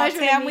 It's a Aw, pleasure.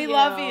 Tam, to meet we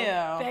love you.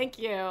 you. Thank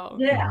you.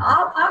 Yeah,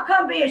 I'll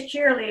come be his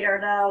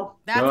cheerleader though.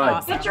 That's Good.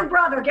 awesome. Get your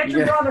brother. Get your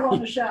Yeah. brother on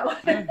the show.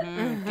 Get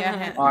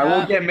him. All right,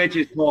 we'll get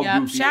Mitch's tall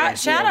Yep. goofy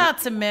Shout ass. out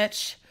to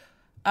Mitch.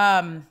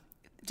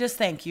 Just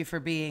thank you for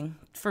being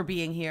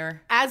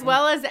here As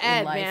well as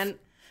Ed, life. man.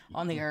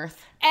 on the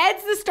earth.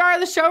 Ed's the star of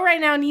the show right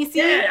now, Nisi.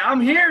 Yeah,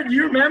 I'm here. Do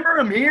you remember?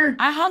 I'm here.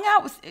 I hung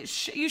out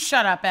with you.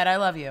 Shut up, Ed. I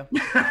love you.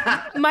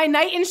 My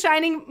knight in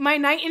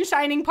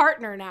shining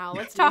partner now.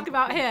 Let's talk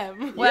about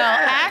him. Well,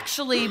 Yeah.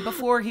 actually,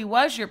 before he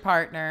was your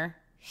partner,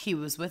 he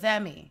was with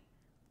Emmy.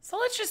 So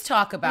let's just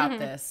talk about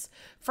this.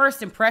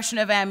 First impression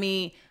of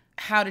Emmy.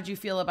 How did you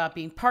feel about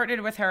being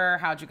partnered with her?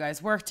 How'd you guys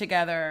work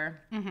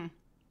together?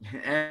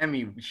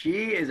 Emmy,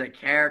 she is a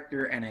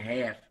character and a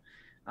half.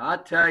 I'll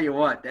tell you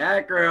what,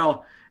 that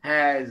girl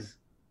has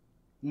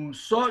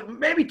so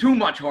maybe too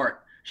much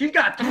heart. She's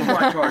got too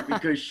much heart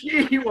because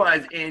she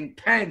was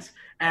intense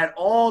at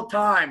all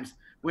times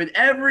with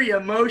every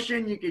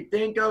emotion you could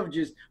think of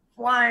just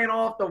flying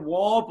off the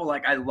wall. But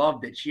like, I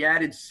loved it. She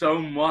added so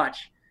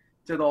much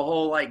to the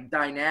whole like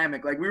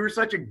dynamic. Like, we were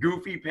such a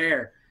goofy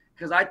pair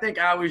because I think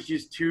I was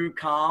just too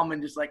calm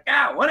and just like,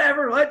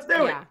 whatever, let's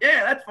do it.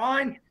 Yeah, that's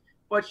fine.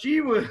 But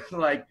she was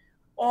like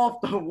off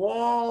the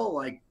wall,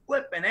 like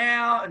flipping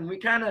out, and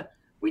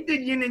we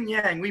did yin and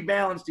yang. We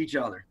balanced each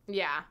other.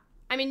 Yeah.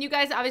 I mean, you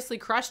guys obviously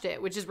crushed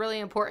it, which is really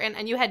important.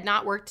 And you had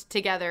not worked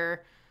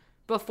together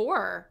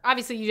before.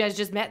 Obviously, you guys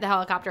just met the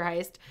helicopter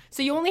heist.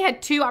 So you only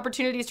had 2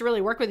 opportunities to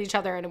really work with each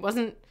other. And it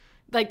wasn't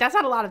like, that's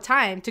not a lot of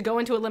time to go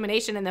into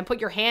elimination and then put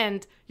your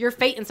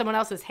fate in someone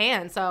else's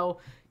hand. So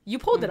you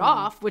pulled it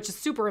off, which is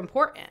super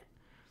important.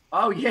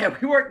 Oh, yeah,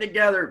 we worked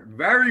together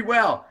very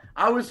well.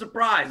 I was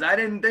surprised. I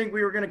didn't think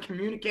we were going to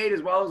communicate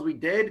as well as we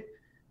did,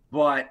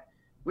 but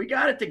we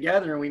got it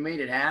together and we made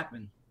it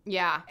happen.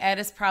 Yeah. Ed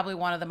is probably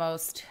one of the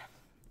most,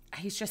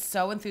 he's just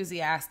so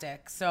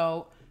enthusiastic.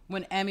 So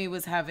when Emmy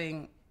was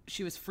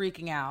she was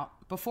freaking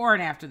out before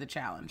and after the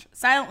challenge,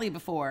 silently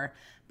before,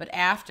 but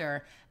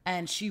after,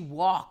 and she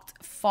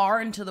walked far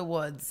into the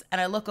woods,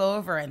 and I look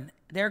over and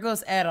there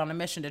goes Ed on a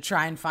mission to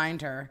try and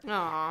find her.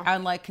 Aww.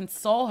 And like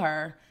console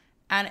her.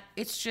 And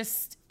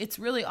it's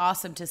really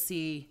awesome to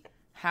see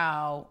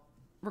how,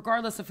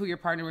 regardless of who your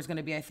partner was going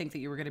to be, I think that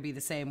you were going to be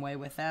the same way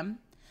with them.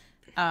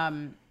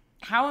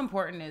 How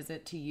important is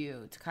it to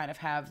you to kind of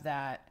have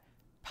that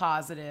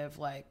positive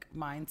like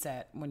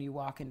mindset when you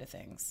walk into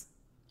things?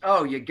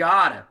 Oh, you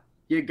gotta,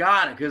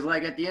 because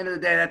like at the end of the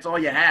day, that's all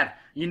you have.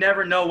 You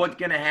never know what's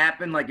gonna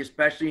happen, like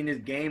especially in this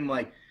game,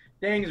 like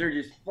things are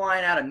just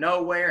flying out of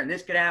nowhere, and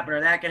this could happen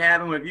or that could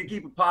happen. But if you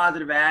keep a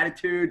positive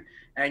attitude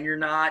and you're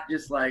not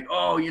just like,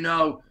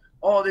 oh,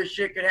 all this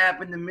shit could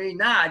happen to me.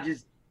 Nah,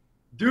 just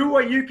do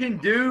what you can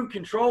do,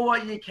 control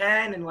what you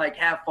can, and like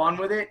have fun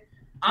with it.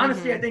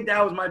 Honestly, I think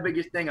that was my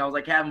biggest thing. I was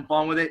like having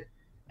fun with it,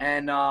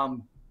 and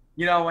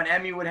when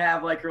Emmy would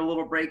have like her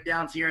little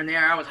breakdowns here and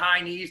there, I was high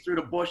knees through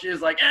the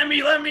bushes, like,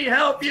 Emmy, let me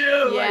help you.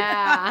 Yeah.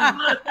 Like, I'm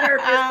not a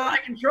therapist, but I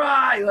can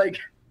try. Like,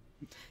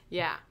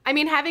 Yeah. I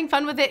mean, having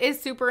fun with it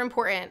is super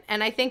important.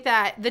 And I think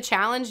that the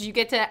challenge, you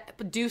get to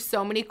do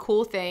so many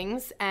cool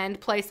things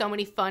and play so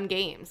many fun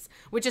games,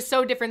 which is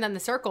so different than the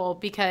circle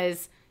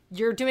because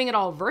you're doing it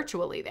all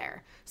virtually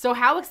there. So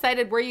how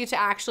excited were you to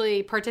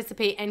actually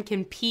participate and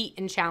compete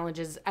in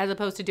challenges as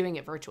opposed to doing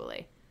it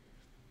virtually?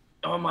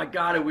 oh my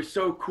God, it was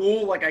so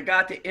cool. Like, I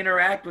got to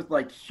interact with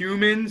like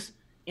humans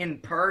in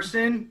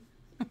person,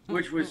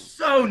 which was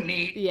so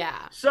neat.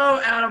 Yeah. So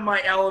out of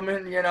my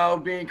element,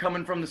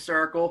 coming from the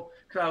circle,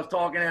 because I was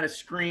talking at a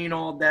screen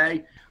all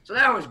day. So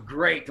that was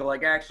great to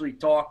like actually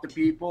talk to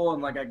people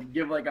and like I could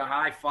give like a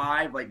high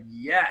five. Like,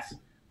 yes,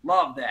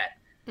 love that.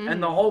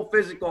 And the whole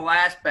physical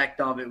aspect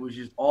of it was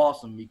just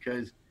awesome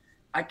because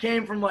I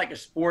came from like a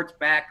sports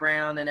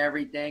background and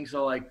everything.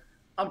 So like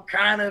I'm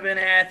kind of an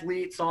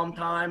athlete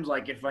sometimes,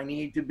 like if I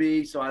need to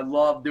be. So I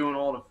love doing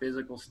all the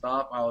physical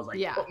stuff. I was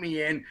like, put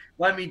me in,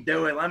 let me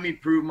do it. Let me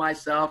prove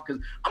myself. Cause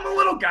I'm a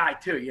little guy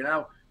too,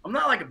 I'm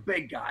not like a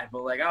big guy,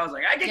 but like, I was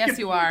like, I can Yes,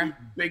 you are.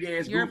 Big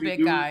ass. You're a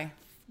big guy.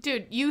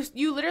 Dude,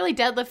 you literally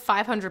deadlift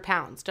 500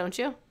 pounds, don't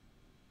you?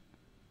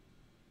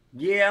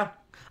 Yeah.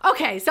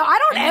 Okay, so I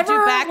don't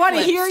ever want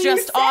to hear you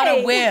just say. on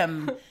a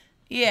whim.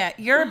 Yeah,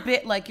 you're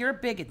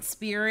big in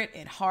spirit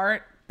and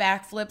heart,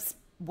 backflips,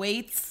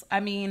 weights.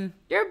 I mean,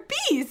 you're a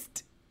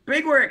beast.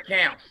 Big where it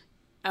counts.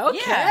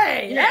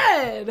 Okay,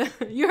 Ed.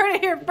 You heard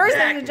it here first,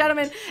 ladies and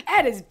gentlemen.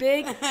 Ed is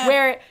big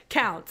where it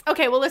counts.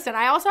 Okay, well, listen,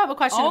 I also have a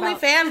question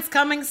about... OnlyFans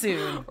coming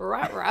soon.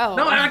 Ruh-roh.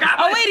 No, I got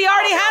wait, he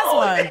already has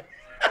one.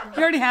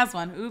 He already has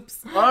one.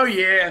 Oops. Oh,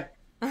 yeah.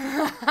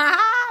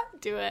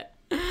 Do it.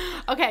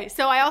 Okay,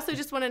 so I also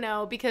just want to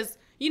know, because,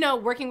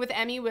 working with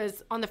Emmy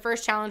was on the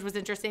first challenge was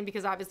interesting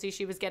because obviously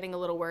she was getting a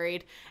little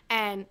worried.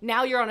 And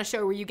now you're on a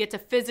show where you get to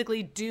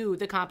physically do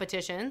the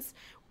competitions.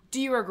 Do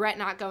you regret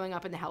not going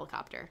up in the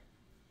helicopter?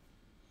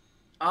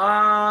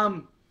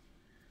 Nah,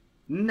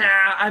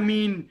 I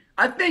mean,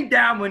 I think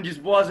that one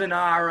just wasn't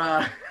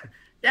our,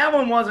 that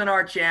one wasn't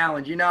our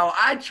challenge.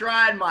 I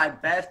tried my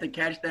best to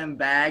catch them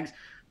bags.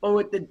 But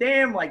with the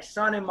damn, like,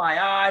 sun in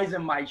my eyes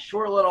and my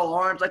short little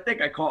arms, I think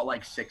I caught,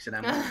 like, 6 of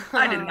them.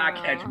 I did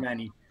not catch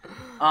many.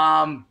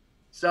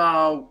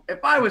 So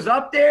if I was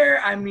up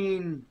there, I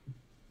mean,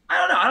 I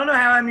don't know. I don't know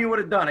how Emmy would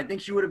have done. I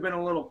think she would have been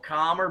a little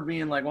calmer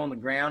being, like, on the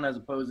ground as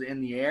opposed to in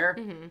the air.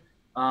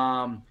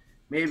 Mm-hmm.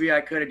 Maybe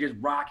I could have just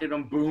rocketed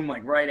them, boom,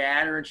 like, right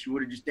at her, and she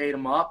would have just ate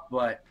them up.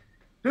 But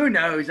who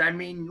knows? I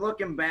mean,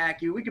 looking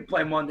back, we could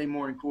play Monday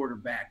morning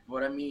quarterback.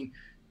 But, I mean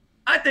 –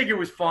 I think it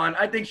was fun.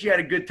 I think she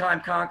had a good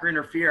time conquering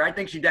her fear. I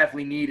think she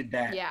definitely needed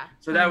that. Yeah.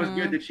 So that was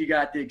good that she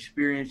got to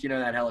experience,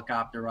 that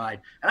helicopter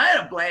ride. And I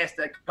had a blast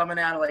coming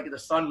out of like the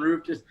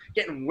sunroof, just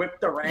getting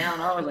whipped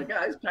around. I was like,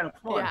 oh, it's kind of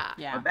fun.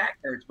 Yeah. My back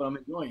hurts, but I'm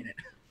enjoying it.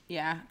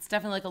 Yeah, it's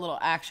definitely like a little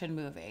action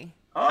movie.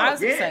 Oh, I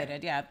was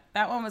excited. Yeah,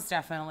 that one was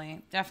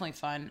definitely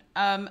fun.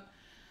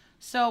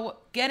 So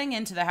getting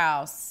into the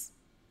house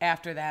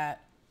after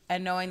that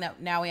and knowing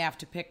that now we have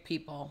to pick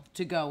people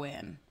to go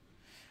in.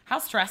 How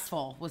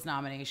stressful was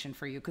nomination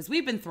for you? Because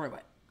we've been through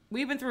it.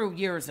 We've been through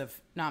years of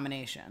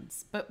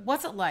nominations. But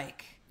what's it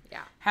like?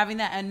 Yeah. Having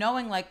that and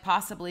knowing like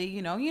possibly,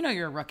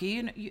 you're a rookie.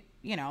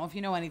 If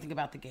you know anything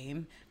about the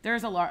game,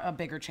 there's a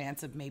bigger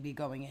chance of maybe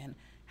going in.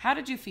 How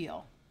did you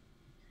feel?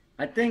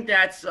 I think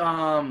that's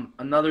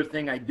another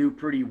thing I do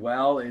pretty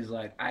well is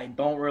like I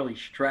don't really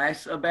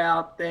stress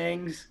about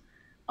things.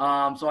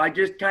 So I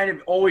just kind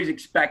of always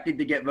expected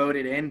to get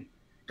voted in.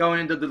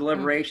 Going into the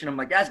deliberation, I'm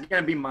like, that's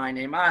going to be my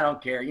name. I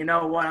don't care. You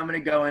know what? I'm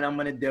going to go in. I'm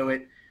going to do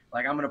it.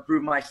 Like, I'm going to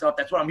prove myself.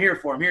 That's what I'm here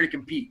for. I'm here to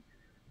compete.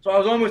 So I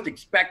was almost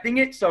expecting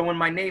it. So when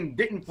my name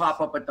didn't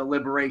pop up at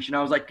deliberation,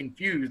 I was, like,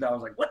 confused. I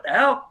was like, what the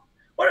hell?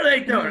 What are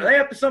they doing? Are they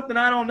up to something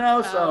I don't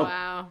know? So,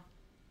 wow.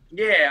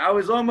 Yeah, I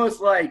was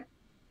almost, like,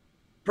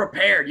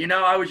 prepared.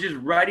 I was just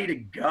ready to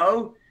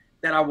go,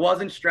 that I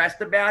wasn't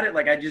stressed about it.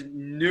 Like, I just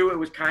knew it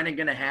was kind of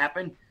going to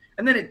happen.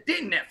 And then it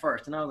didn't at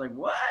first. And I was like,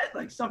 what?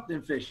 Like,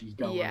 something fishy's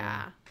going on.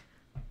 Yeah.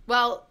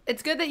 Well,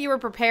 it's good that you were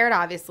prepared,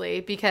 obviously,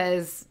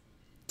 because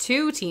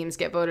 2 teams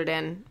get voted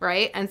in,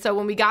 right? And so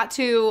when we got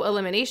to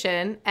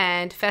elimination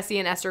and Fessy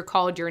and Esther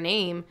called your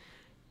name,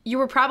 you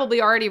were probably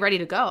already ready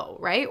to go,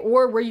 right?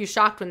 Or were you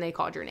shocked when they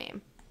called your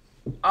name?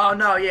 Oh,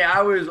 no, yeah,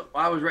 I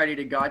was ready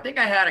to go. I think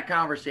I had a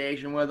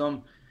conversation with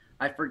them.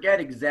 I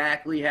forget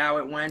exactly how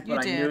it went,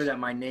 but I knew that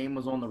my name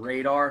was on the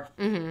radar.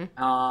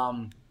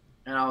 Mm-hmm.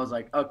 And I was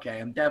like, okay,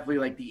 I'm definitely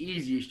like the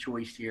easiest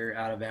choice here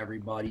out of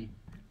everybody.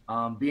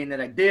 Being that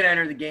I did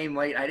enter the game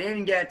late, I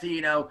didn't get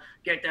to,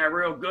 get that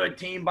real good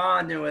team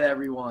bonding with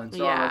everyone.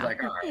 So I was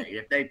like, all right,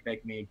 if they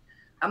pick me,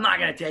 I'm not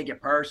going to take it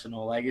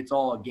personal. Like, it's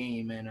all a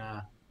game, and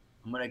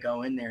I'm going to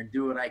go in there and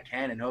do what I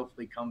can and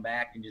hopefully come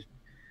back and just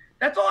 –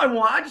 that's all I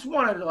want. I just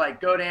wanted to, like,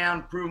 go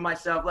down, prove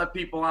myself, let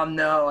people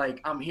know, like,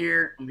 I'm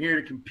here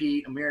to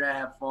compete. I'm here to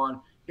have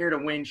fun, here to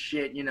win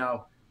shit, Yeah,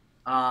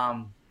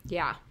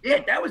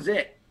 that was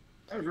it.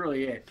 That was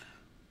really it.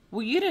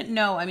 Well, you didn't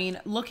know. I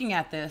mean, looking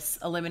at this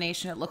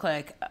elimination, it looked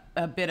like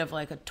a bit of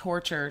like a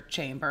torture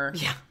chamber.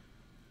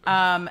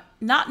 Yeah.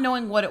 Not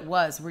knowing what it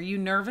was, were you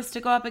nervous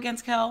to go up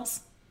against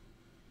Kels?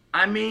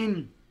 I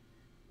mean,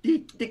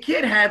 the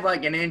kid had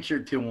like an inch or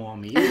 2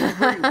 on me. He was a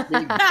pretty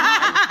big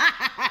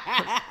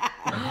guy.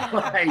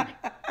 Like,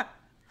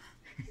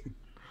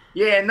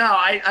 yeah, no,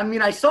 I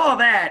mean, I saw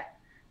that,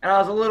 and I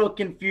was a little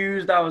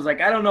confused. I was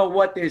like, I don't know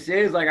what this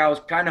is. Like, I was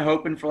kind of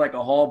hoping for like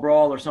a hall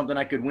brawl or something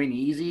I could win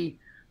easy.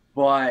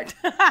 But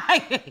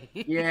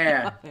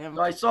Yeah.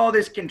 so I saw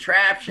this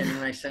contraption and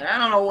I said, I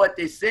don't know what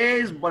this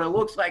is, but it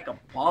looks like a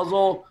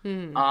puzzle.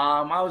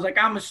 I was like,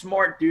 I'm a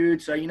smart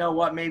dude, so you know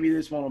what? Maybe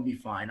this one will be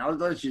fine.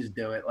 Let's just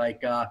do it.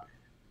 Like,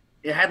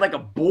 it had like a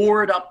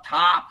board up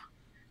top,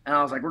 and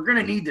I was like, we're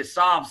gonna need to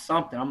solve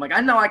something. I'm like, I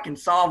know I can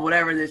solve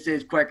whatever this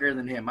is quicker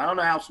than him. I don't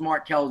know how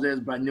smart Kels is,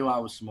 but I knew I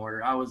was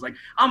smarter. I was like,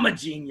 I'm a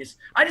genius.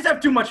 I just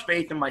have too much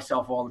faith in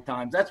myself all the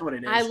time. That's what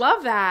it is. I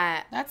love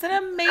that. That's an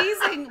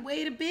amazing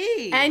way to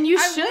be. And you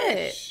should.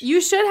 Wish.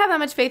 You should have that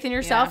much faith in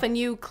yourself, Yeah. and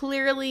you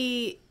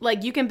clearly,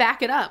 like, you can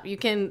back it up. You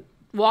can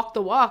walk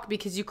the walk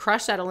because you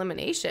crushed that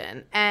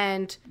elimination.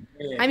 And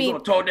I mean, you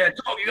talk that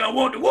talk, you gotta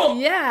walk the walk.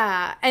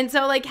 yeah. And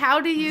so, like,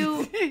 how did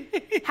you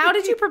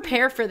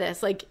prepare for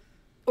this? Like,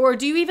 or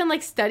do you even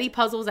like study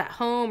puzzles at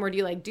home, or do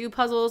you like do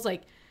puzzles?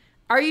 Like,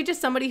 are you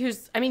just somebody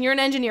who's, I mean, you're an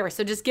engineer,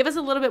 so just give us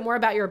a little bit more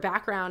about your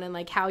background and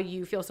like how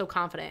you feel so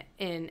confident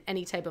in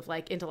any type of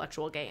like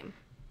intellectual game.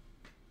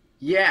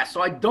 Yeah,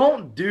 so I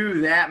don't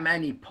do that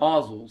many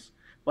puzzles,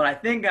 but I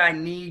think I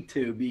need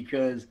to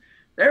because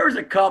there was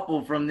a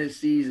couple from this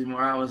season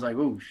where I was like,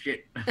 oh,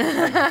 shit.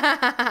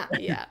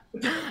 Yeah.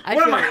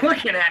 What am I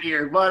looking at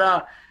here?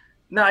 But,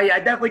 no, yeah, I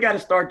definitely got to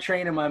start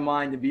training my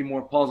mind to be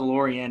more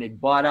puzzle-oriented.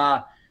 But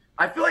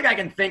I feel like I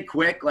can think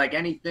quick. Like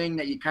anything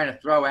that you kind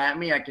of throw at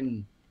me, I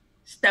can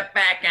step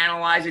back,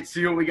 analyze it,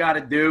 see what we got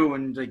to do,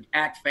 and like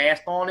act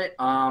fast on it.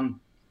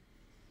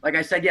 Like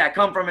I said, yeah, I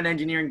come from an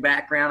engineering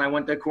background. I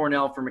went to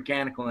Cornell for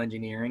mechanical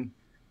engineering.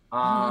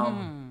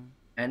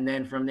 And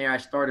then from there, I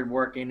started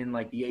working in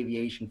like the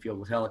aviation field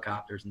with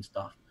helicopters and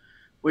stuff,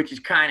 which is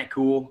kind of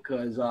cool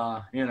because,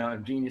 you know,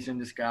 genius in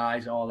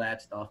disguise, all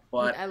that stuff.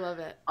 But I love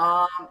it.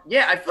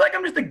 yeah, I feel like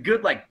I'm just a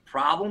good like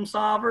problem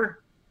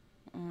solver.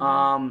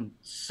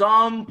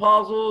 Some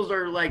puzzles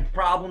are like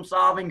problem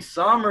solving.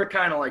 Some are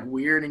kind of like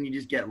weird and you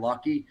just get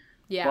lucky.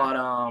 Yeah.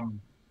 But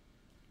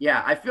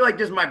yeah, I feel like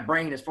just my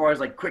brain as far as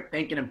like quick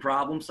thinking and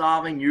problem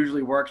solving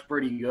usually works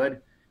pretty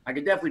good. I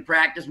could definitely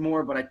practice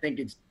more, but I think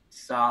it's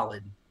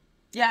solid.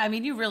 Yeah, I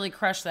mean, you really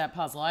crushed that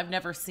puzzle. I've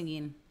never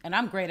seen, and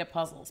I'm great at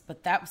puzzles,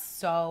 but that was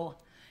so,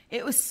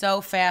 it was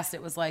so fast.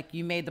 It was like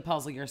you made the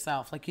puzzle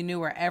yourself. Like you knew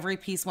where every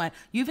piece went.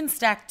 You even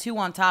stacked two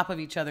on top of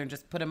each other and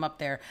just put them up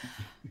there.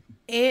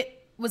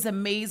 It was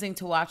amazing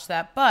to watch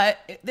that. But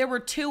there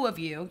were two of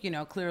you, you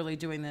know, clearly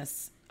doing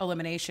this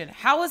elimination.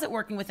 How was it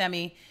working with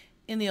Emmy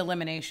in the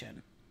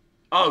elimination?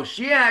 Oh,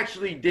 she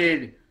actually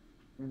did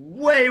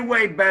way,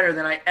 way better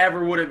than I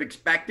ever would have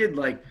expected.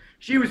 Like,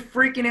 she was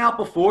freaking out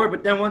before,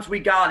 but then once we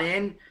got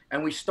in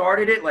and we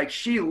started it, like,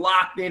 she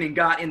locked in and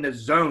got in the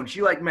zone.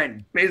 She, like,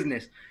 meant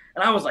business.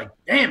 And I was like,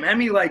 damn,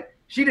 Emmy, like,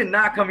 she did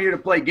not come here to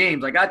play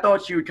games. Like, I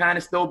thought she would kind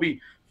of still be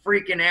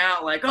freaking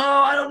out, like, oh,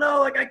 I don't know,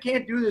 like, I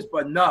can't do this.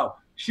 But no,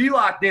 she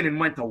locked in and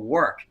went to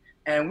work.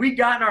 And we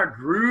got in our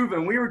groove,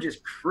 and we were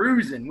just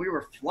cruising. We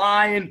were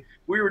flying.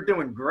 We were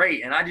doing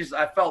great. And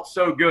I felt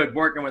so good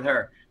working with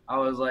her. I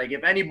was like,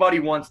 if anybody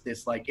wants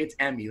this, like, it's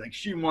Emmy. Like,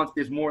 she wants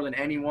this more than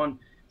anyone.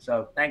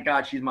 So thank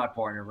God she's my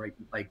partner.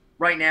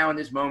 Right now in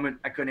this moment,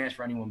 I couldn't ask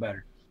for anyone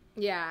better.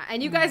 Yeah,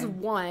 and you guys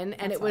won,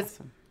 and That's it was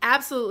awesome.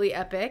 absolutely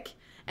epic.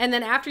 And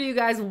then after you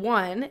guys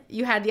won,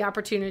 you had the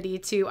opportunity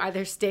to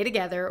either stay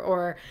together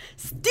or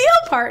steal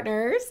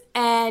partners,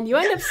 and you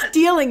end up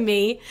stealing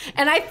me.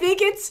 And I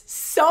think it's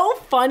so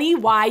funny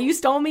why you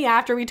stole me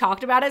after we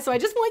talked about it. So I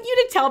just want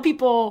you to tell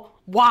people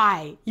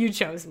why you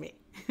chose me.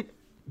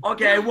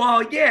 Okay,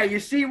 well, yeah, you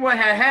see what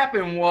had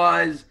happened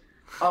was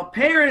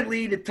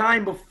apparently the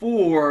time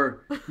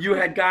before you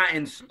had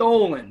gotten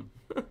stolen,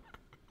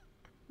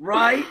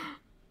 right?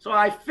 So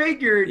I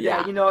figured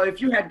that, you know, if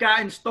you had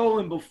gotten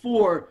stolen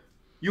before,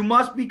 you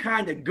must be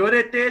kind of good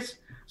at this.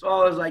 So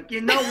I was like,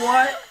 you know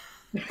what?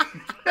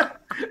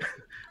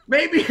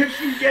 Maybe if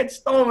she gets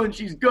stolen,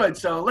 she's good.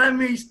 So let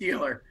me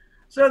steal her.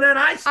 So then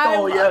I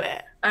stole you,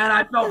 and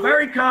I felt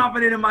very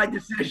confident in my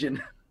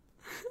decision.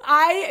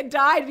 I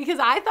died because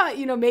I thought,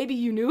 you know, maybe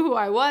you knew who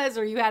I was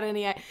or you had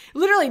any,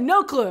 literally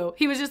no clue.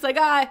 He was just like,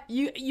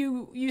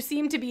 you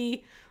seem to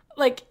be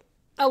like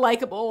a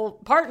likable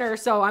partner,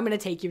 so I'm going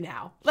to take you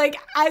now. Like,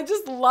 I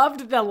just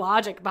loved the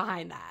logic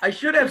behind that. I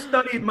should have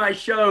studied my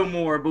show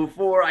more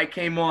before I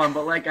came on,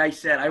 but like I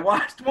said, I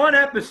watched one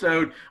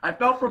episode. I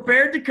felt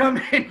prepared to come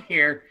in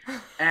here,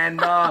 and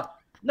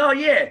no,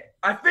 yeah,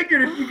 I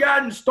figured if you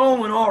gotten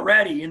stolen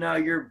already, you know,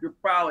 you're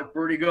probably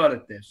pretty good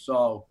at this.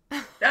 So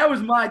that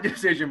was my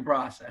decision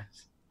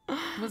process.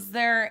 Was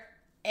there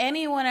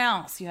anyone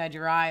else you had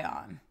your eye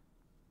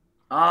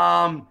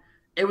on?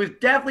 It was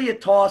definitely a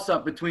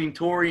toss-up between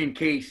Tori and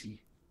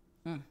Casey.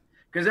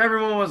 Because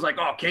everyone was like,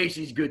 oh,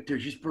 Casey's good too.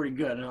 She's pretty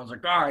good. And I was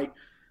like, all right.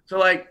 So,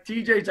 like,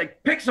 TJ's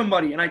like, pick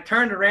somebody. And I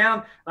turned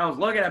around, and I was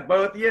looking at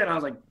both of you, and I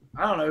was like,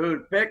 I don't know who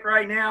to pick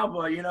right now,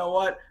 but you know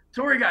what?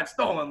 Tori got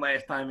stolen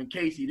last time, and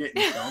Casey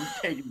didn't, so I'm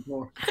taking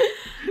Tori.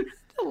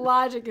 The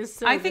logic is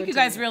so I think good you to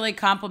guys me. really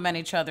complement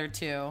each other,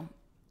 too.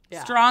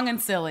 Yeah. Strong and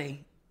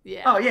silly.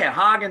 Yeah. Oh, yeah,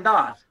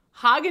 Haagen-Dazs.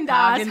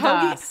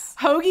 Haagen-Dazs,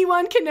 Hoagie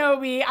One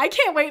Kenobi. I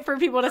can't wait for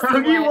people to see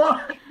Hoagie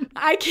what. One.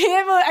 I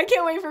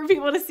can't wait for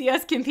people to see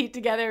us compete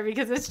together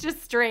because it's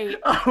just straight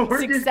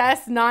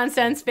success,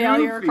 nonsense,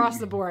 failure across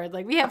the board.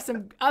 Like we have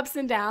some ups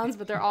and downs,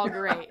 but they're all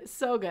great.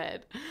 So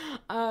good.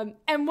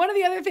 And one of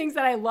the other things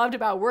that I loved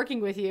about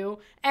working with you,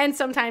 and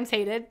sometimes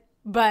hated,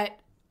 but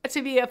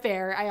to be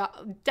fair, I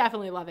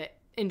definitely love it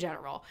in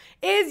general,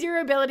 is your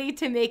ability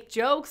to make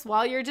jokes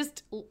while you're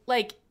just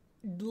like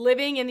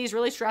living in these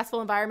really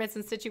stressful environments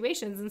and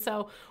situations. And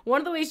so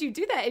one of the ways you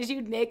do that is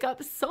you'd make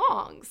up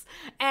songs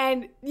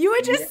and you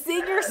would just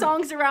sing your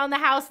songs around the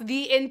house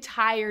the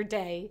entire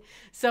day.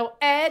 So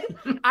Ed,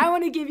 I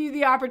want to give you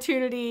the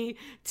opportunity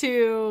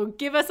to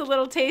give us a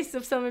little taste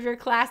of some of your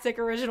classic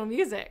original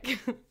music.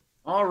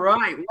 All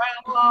right.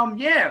 Well,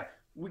 yeah,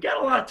 we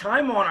got a lot of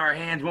time on our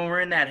hands when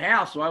we're in that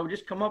house. So I would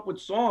just come up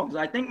with songs.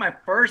 I think my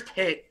first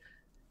hit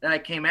that I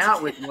came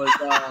out with was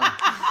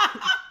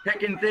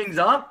Picking Things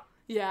Up.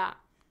 Yeah.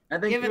 I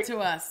think Give it to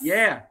us.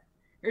 Yeah.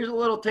 Here's a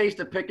little taste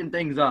of Picking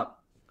Things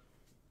Up.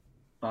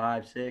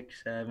 5,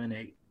 6, 7,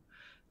 8.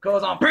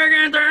 Cause I'm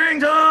picking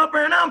things up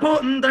and I'm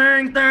putting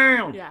things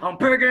down. Yeah. I'm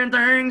picking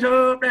things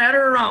up that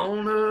are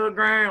on the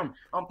ground.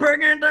 I'm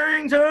picking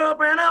things up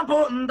and I'm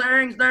putting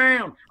things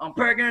down. I'm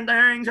picking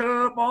things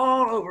up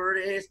all over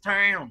this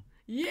town.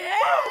 Yeah.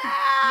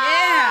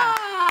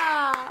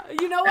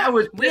 You know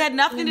what? We had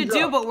nothing to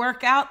do but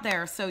work out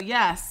there. So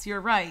yes, you're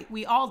right.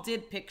 We all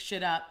did pick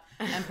shit up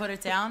and put it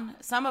down.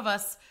 Some of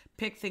us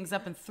picked things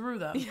up and threw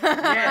them.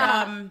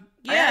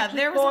 Yeah,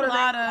 there was a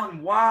lot of.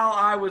 While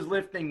I was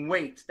lifting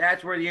weights,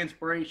 that's where the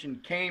inspiration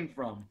came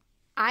from.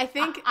 I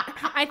think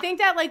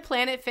that like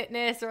Planet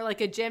Fitness or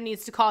like a gym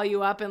needs to call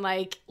you up and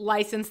like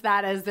license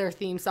that as their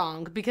theme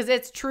song because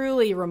it's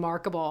truly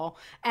remarkable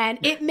and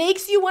it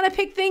makes you want to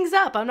pick things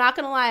up. I'm not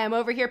gonna lie, I'm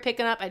over here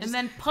picking up. And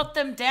then put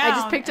them down. I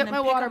just picked up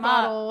my water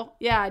bottle.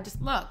 Yeah, I just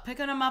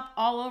picking them up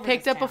all over.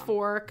 Picked up a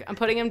fork. I'm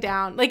putting them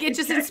down. Like it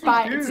just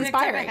inspired. It's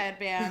inspiring.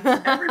 Headband.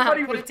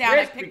 Everybody Put was it down.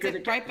 I pissed picked because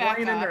it it right kept back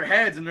playing in up. their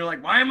heads, and they're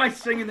like, "Why am I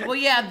singing that?" Well,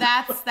 yeah,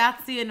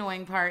 that's the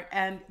annoying part.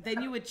 And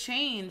then you would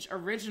change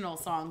original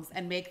songs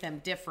and make them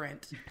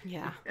different.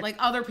 Yeah. Like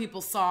other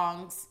people's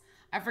songs.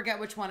 I forget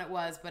which one it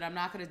was, but I'm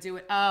not going to do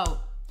it.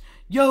 Oh,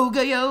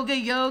 yoga, yoga,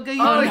 yoga,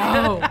 yoga. Oh,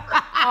 no.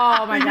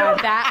 Oh, my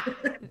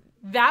God.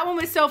 That one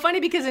was so funny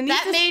because Anissa...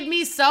 That made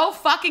me so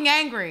fucking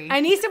angry.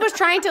 Anissa was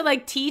trying to,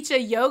 like, teach a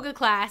yoga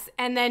class,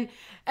 and then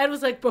Ed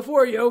was like,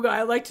 before yoga,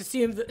 I like to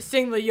sing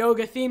the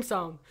yoga theme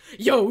song.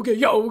 Yoga,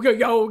 yoga,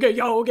 yoga,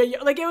 yoga.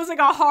 Like, it was like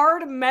a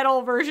hard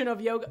metal version of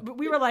yoga. But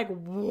we were like,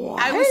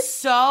 what? I was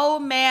so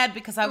mad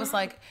because I was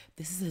like,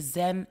 this is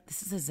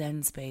a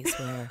zen space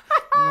where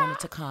you wanted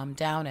to calm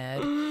down,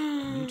 Ed.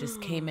 And you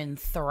just came in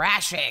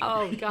thrashing.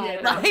 Oh, God.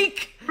 Yeah,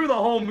 Like... threw the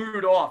whole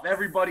mood off.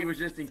 Everybody was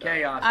just in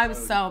chaos. I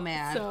was so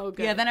mad. So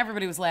good. Yeah, then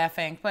everybody was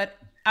laughing, but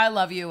I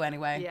love you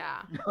anyway.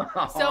 Yeah.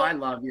 So I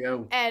love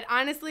you. Ed,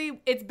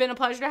 honestly, it's been a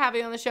pleasure to have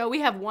you on the show. We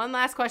have one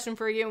last question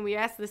for you, and we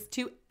ask this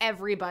to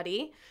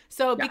everybody.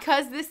 So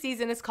because this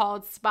season is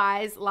called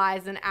Spies,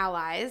 Lies, and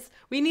Allies,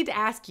 we need to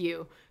ask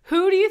you,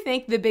 who do you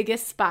think the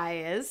biggest spy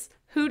is?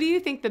 Who do you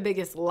think the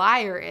biggest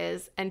liar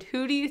is? And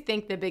who do you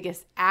think the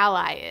biggest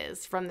ally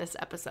is from this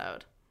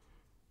episode?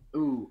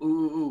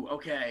 Ooh.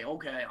 Okay.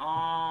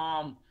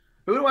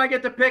 Who do I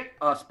get to pick?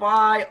 A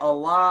spy, a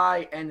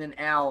lie, and an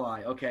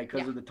ally. Okay,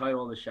 because of the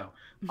title of the show.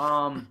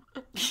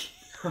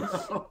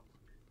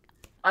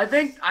 I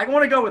think I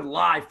want to go with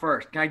lie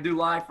first. Can I do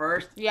lie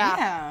first?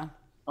 Yeah.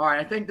 All right.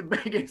 I think the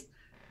biggest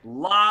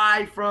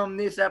lie from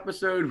this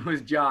episode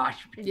was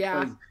Josh.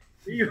 Because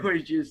he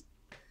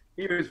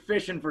was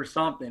fishing for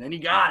something, and he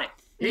got it.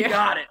 He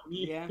got it.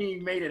 He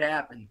made it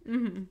happen.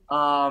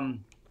 Mm-hmm.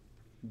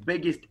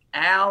 Biggest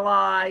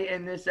ally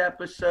in this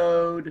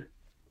episode.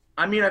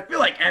 I mean, I feel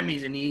like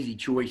Emmy's an easy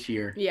choice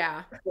here.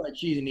 Yeah. I feel like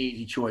she's an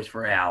easy choice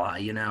for ally,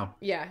 you know?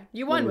 Yeah.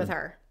 You won with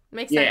her.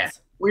 Makes Yeah.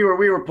 sense. We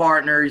were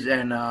partners,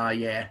 and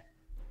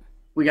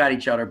we got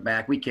each other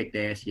back. We kicked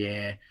ass.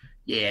 Yeah,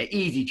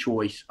 easy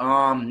choice.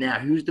 Now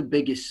who's the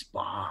biggest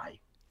spy?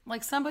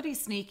 Like somebody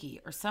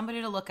sneaky or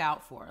somebody to look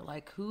out for.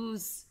 Like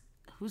who's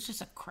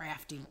just a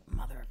crafty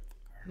mother.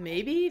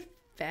 Maybe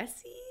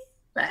Fessy?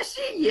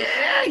 Bessie,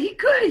 yeah, he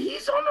could.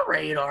 He's on the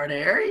radar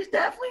there. He's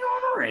definitely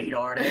on the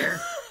radar there.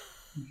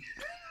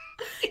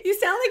 You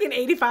sound like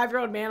an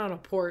 85-year-old man on a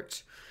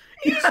porch.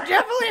 He's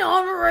definitely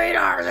on the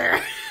radar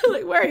there.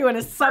 Like, where are you, in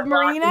a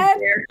submarine, Ed?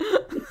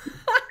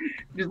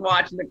 Just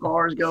watching the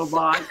cars go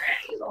by.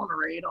 He's on the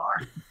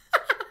radar.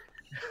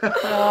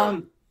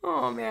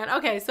 Oh, man.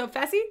 Okay, so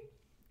Fessy?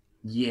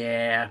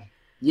 Yeah,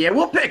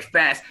 we'll pick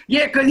Fess.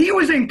 Yeah, because he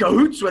was in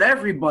cahoots with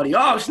everybody.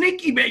 Oh,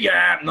 sneaky bit.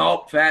 Yeah,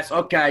 nope, Fess.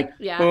 Okay.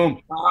 Yeah.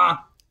 Boom.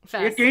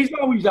 Fess. He's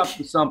always up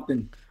to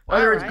something.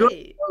 Whether it's good or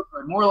no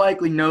good. More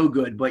likely no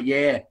good, but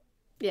yeah.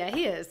 Yeah,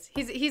 he is.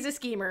 He's a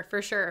schemer,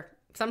 for sure.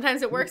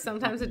 Sometimes it works,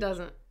 sometimes it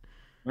doesn't.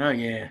 Oh,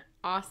 yeah.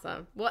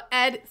 Awesome. Well,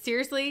 Ed,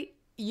 seriously,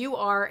 you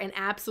are an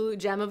absolute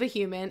gem of a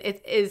human.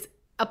 It is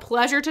a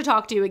pleasure to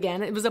talk to you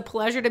again. It was a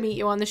pleasure to meet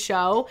you on the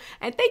show.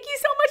 And thank you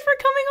so much for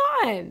coming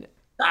on.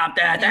 Stop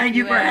that. Thank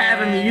you for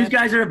having me. You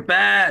guys are the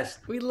best.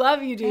 We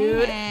love you,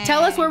 dude. Thanks.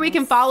 Tell us where we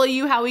can follow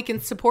you, how we can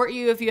support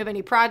you, if you have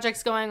any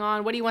projects going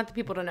on. What do you want the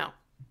people to know?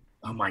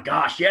 Oh my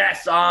gosh,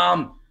 yes.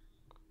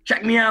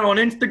 Check me out on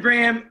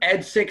Instagram,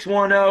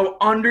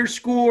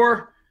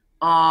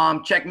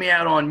 ed610_. Check me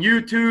out on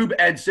YouTube,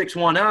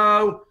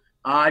 ed610.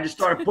 I just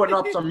started putting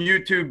up some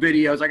YouTube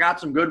videos. I got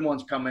some good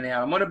ones coming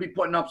out. I'm going to be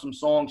putting up some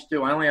songs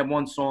too. I only have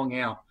one song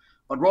out.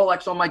 But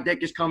Rolex on My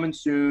Dick is coming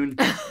soon.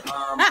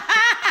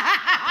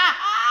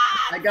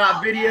 I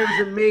got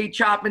videos of me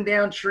chopping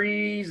down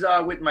trees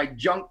with my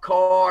junk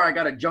car. I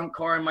got a junk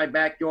car in my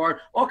backyard.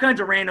 All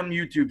kinds of random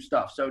YouTube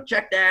stuff. So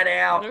check that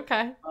out.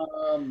 Okay.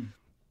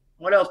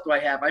 What else do I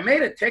have? I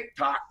made a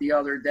TikTok the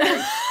other day.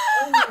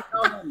 I don't even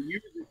know how to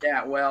use it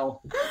that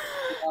well.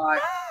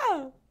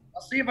 I'll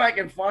see if I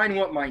can find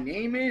what my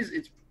name is.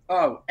 It's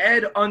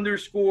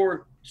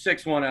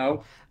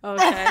ed_610.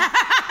 Okay.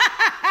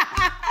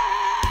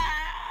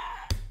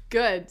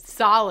 Good.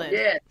 Solid.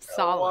 Yeah.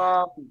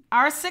 Solid.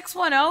 Our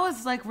 610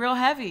 is like real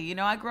heavy. You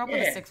know, I grew up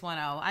with a 610.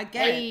 I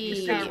get it. You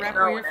just gotta rep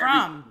where you're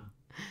from.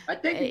 I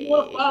think if you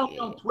want to follow me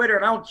on Twitter,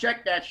 and I don't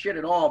check that shit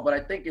at all, but I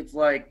think it's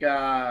like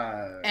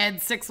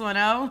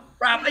Ed610.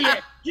 Probably,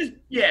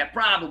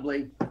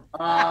 probably.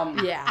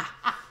 Yeah.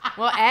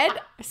 Well, Ed,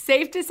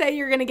 safe to say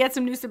you're going to get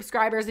some new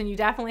subscribers, and you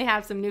definitely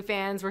have some new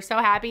fans. We're so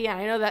happy,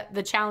 and I know that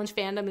the Challenge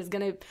fandom is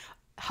going to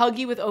hug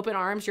you with open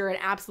arms. You're an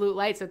absolute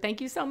light, so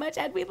thank you so much,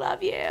 Ed. We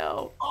love you.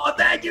 Oh,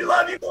 thank you.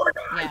 Love you more,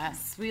 guys.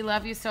 Yes, we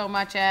love you so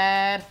much,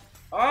 Ed.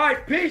 All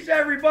right, peace,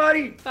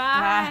 everybody.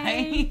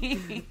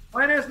 Bye.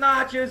 Buenas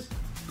noches.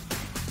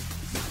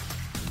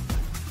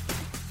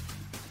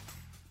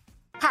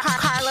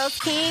 Carlos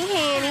King,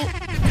 Hanny.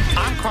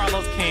 I'm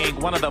Carlos King,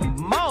 one of the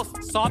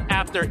most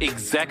sought-after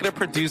executive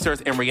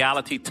producers in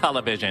reality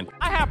television.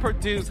 I have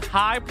produced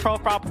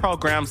high-profile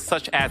programs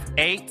such as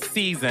 8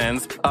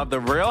 seasons of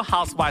The Real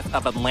Housewives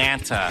of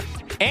Atlanta.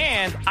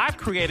 And I've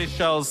created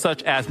shows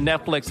such as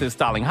Netflix's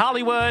Styling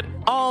Hollywood,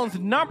 owns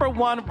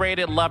 #1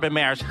 rated Love and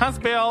Marriage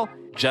Huntsville,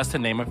 just to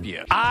name a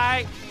few.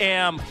 I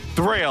am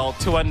thrilled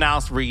to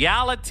announce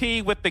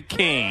Reality with the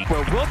King,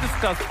 where we'll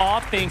discuss all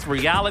things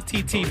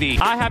reality TV.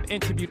 I have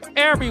interviewed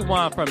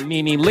everyone from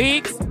Nene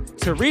Leakes,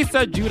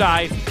 Teresa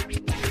Giudice,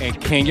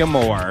 and Kenya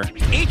Moore.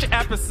 Each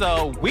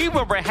episode, we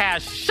will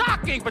rehash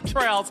shocking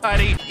betrayals,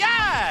 honey.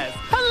 Yes!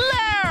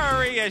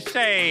 Hilarious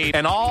shade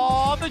and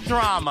all the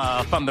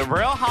drama from the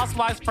Real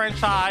Housewives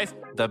franchise,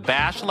 The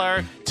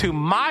Bachelor, to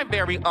my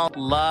very own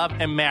Love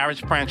and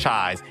Marriage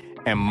franchise,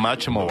 and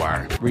much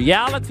more.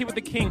 Reality with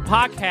the King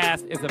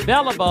podcast is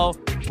available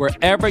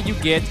wherever you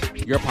get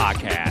your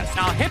podcast.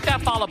 Now hit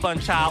that follow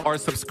button, child, or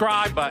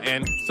subscribe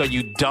button so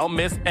you don't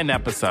miss an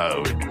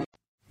episode.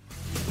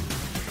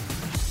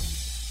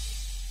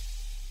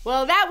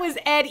 Well, that was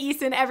Ed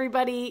Eason,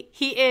 everybody.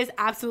 He is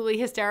absolutely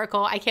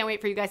hysterical. I can't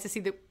wait for you guys to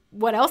see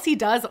what else he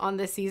does on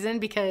this season,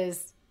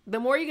 because the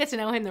more you get to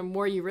know him, the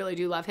more you really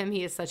do love him.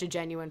 He is such a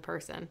genuine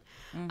person.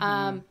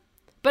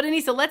 But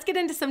Anissa, let's get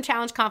into some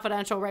Challenge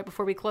Confidential right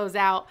before we close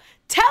out.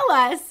 Tell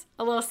us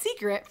a little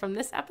secret from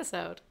this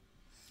episode.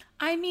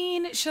 I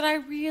mean, should I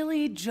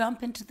really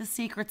jump into the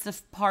secrets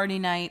of party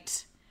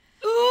night?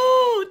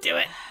 Ooh, do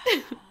it.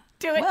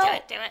 do it.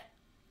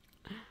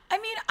 I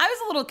mean, I was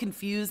a little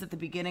confused at the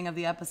beginning of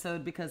the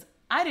episode because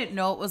I didn't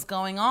know what was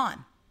going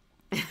on.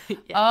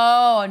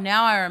 Oh,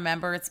 now I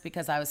remember. It's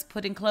because I was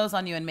putting clothes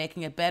on you and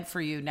making a bed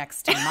for you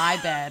next to my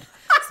bed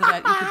so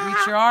that you could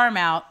reach your arm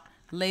out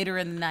later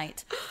in the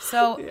night.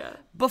 So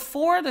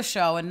before the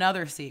show,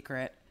 another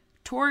secret,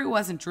 Tori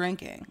wasn't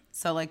drinking.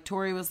 So like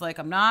Tori was like,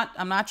 I'm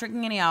not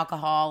drinking any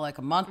alcohol, like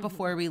a month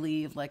before we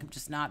leave, like I'm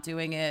just not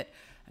doing it.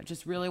 I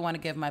just really want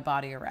to give my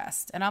body a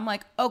rest. And I'm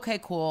like, okay,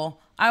 cool.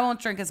 I won't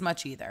drink as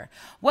much either.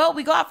 Well,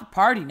 we go out for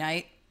party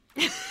night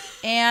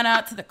and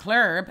to the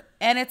club,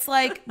 and it's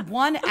like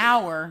 1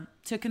 hour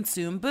to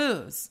consume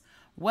booze.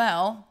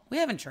 Well, we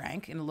haven't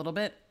drank in a little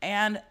bit,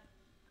 and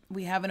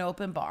we have an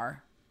open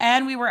bar.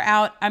 And we were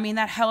out, I mean,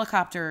 that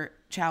helicopter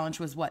challenge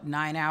was what,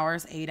 9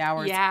 hours, 8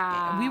 hours?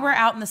 Yeah. We were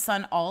out in the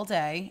sun all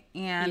day,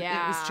 and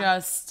it was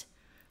just,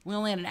 we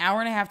only had an hour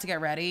and a half to get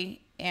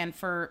ready. And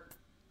for,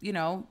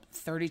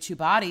 32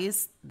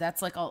 bodies,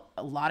 that's like a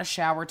lot of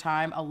shower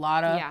time, a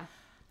lot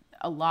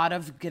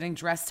of getting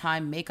dressed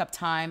time, makeup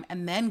time,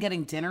 and then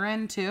getting dinner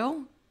in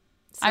too.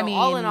 So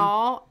all in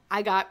all,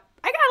 I got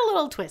a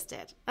little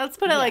twisted. Let's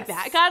put it like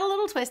that. I got a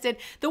little twisted.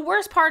 The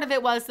worst part of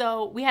it was,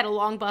 though, we had a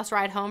long bus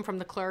ride home from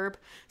the club.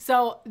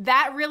 So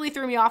that really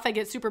threw me off. I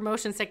get super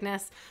motion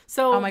sickness.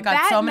 So oh my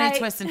God, so many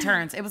twists and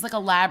turns. It was like a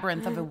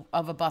labyrinth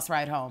of a bus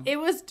ride home. It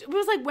was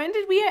like, when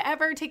did we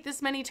ever take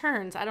this many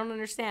turns? I don't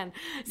understand.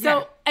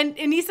 So, and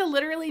Anissa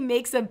literally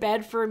makes a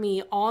bed for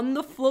me on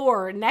the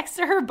floor next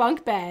to her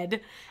bunk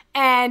bed,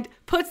 and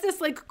puts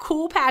this like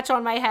cool patch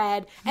on my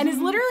head and is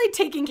literally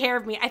taking care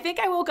of me. I think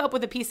I woke up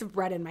with a piece of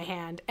bread in my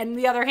hand and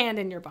the other hand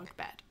in your bunk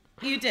bed.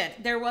 You did.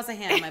 There was a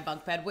hand in my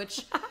bunk bed,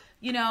 which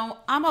You know,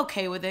 I'm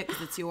okay with it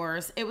because it's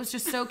yours. It was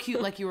just so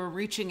cute, like you were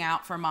reaching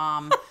out for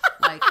Mom,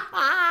 like,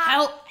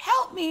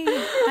 help me,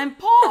 I'm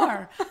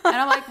poor. And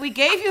I'm like, we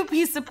gave you a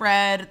piece of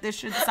bread. This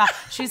should stop.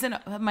 She's in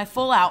my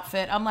full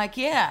outfit. I'm like,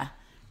 yeah,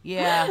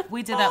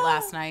 we did that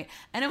last night.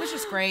 And it was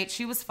just great.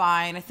 She was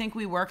fine. I think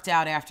we worked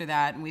out after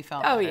that and we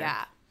felt better.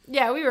 Yeah.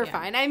 Yeah, we were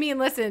fine. I mean,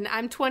 listen,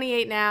 I'm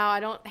 28 now. I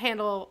don't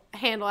handle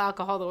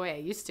alcohol the way I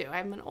used to.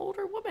 I'm an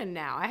older woman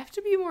now. I have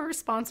to be more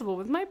responsible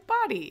with my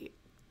body.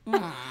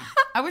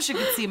 I wish you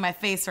could see my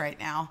face right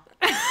now.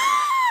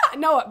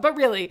 No, but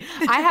really,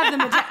 I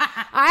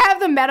have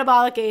the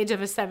metabolic age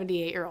of a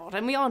 78-year-old,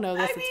 and we all know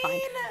this. It's fine.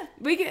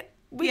 We can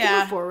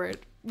move forward.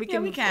 We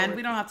can. We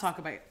don't have to talk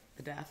about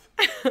the death.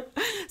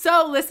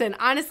 So listen,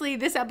 honestly,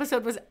 this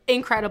episode was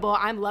incredible.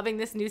 I'm loving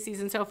this new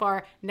season so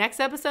far. Next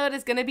episode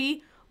is going to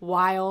be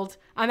wild.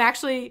 I'm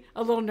actually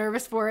a little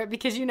nervous for it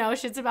because, you know,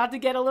 shit's about to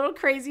get a little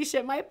crazy.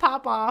 Shit might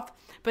pop off.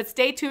 But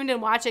stay tuned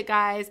and watch it,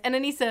 guys. And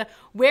Anissa,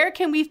 where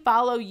can we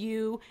follow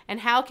you and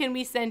how can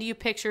we send you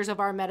pictures of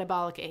our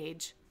metabolic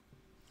age?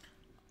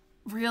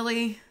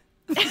 Really?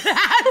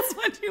 That's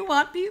what you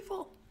want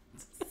people?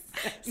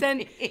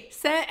 Send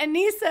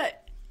Anissa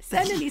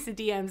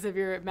DMs of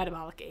your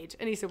metabolic age.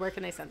 Anissa, where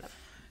can they send them?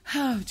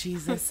 Oh,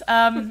 Jesus.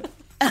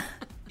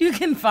 You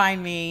can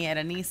find me at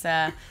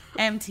Anissa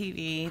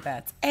MTV.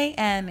 That's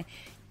ANEESA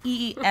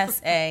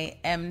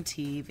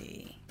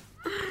MTV.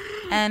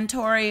 And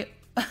Tori,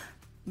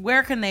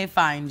 where can they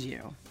find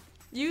you?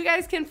 You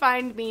guys can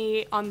find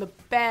me on the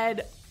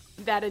bed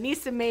that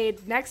Anissa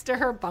made next to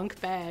her bunk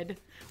bed.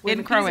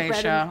 In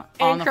Croatia,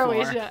 on the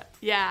floor.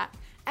 Yeah.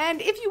 And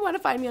if you want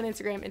to find me on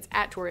Instagram, it's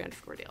at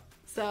Tori_deal.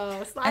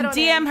 So slide and on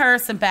DM in. her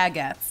some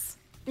baguettes.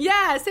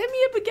 Yeah, send me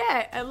a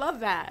baguette. I love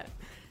that.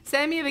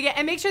 Send me a baguette.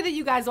 And make sure that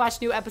you guys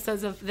watch new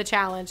episodes of The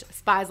Challenge,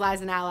 Spies,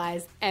 Lies, and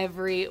Allies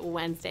every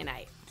Wednesday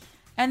night.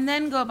 And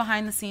then go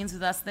behind the scenes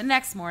with us the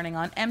next morning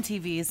on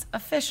MTV's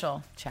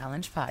official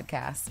Challenge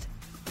podcast.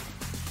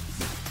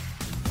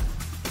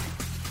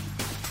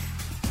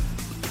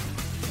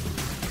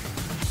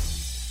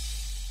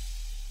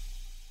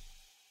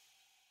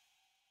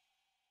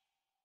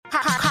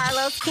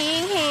 Carlos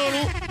King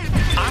Hanny.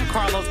 I'm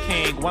Carlos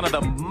King, one of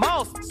the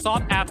most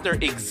sought-after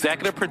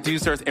executive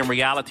producers in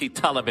reality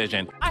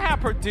television. I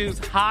have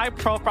produced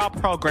high-profile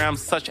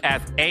programs such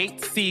as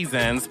 8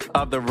 seasons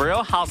of The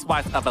Real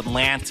Housewives of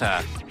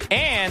Atlanta.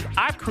 And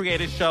I've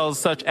created shows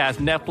such as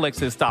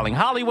Netflix's Styling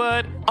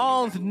Hollywood,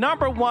 OWN's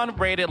 #1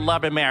 rated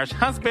Love and Marriage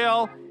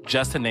Huntsville,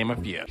 just to name a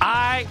few.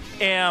 I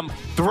am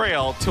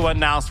thrilled to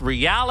announce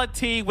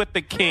Reality with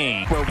the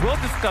King, where we'll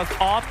discuss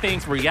all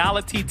things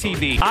reality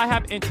TV. I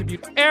have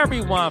interviewed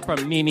everyone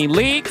from Nene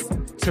Leakes,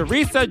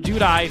 Teresa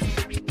Giudice,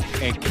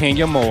 and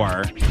Kenya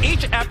Moore.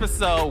 Each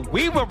episode,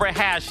 we will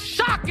rehash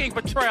shocking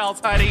portrayals,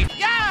 honey.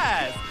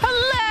 Yes!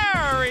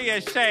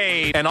 Hilarious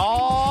shade and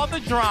all the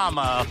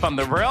drama from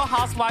the Real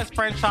Housewives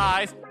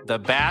franchise, The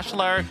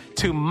Bachelor,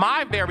 to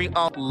my very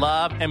own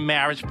Love and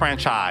Marriage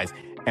franchise,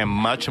 and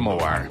much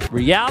more.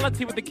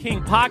 Reality with the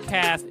King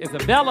podcast is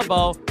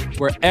available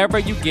wherever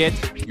you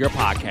get your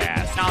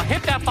podcast. Now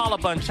hit that follow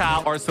button,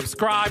 child, or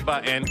subscribe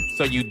button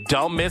so you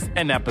don't miss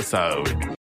an episode.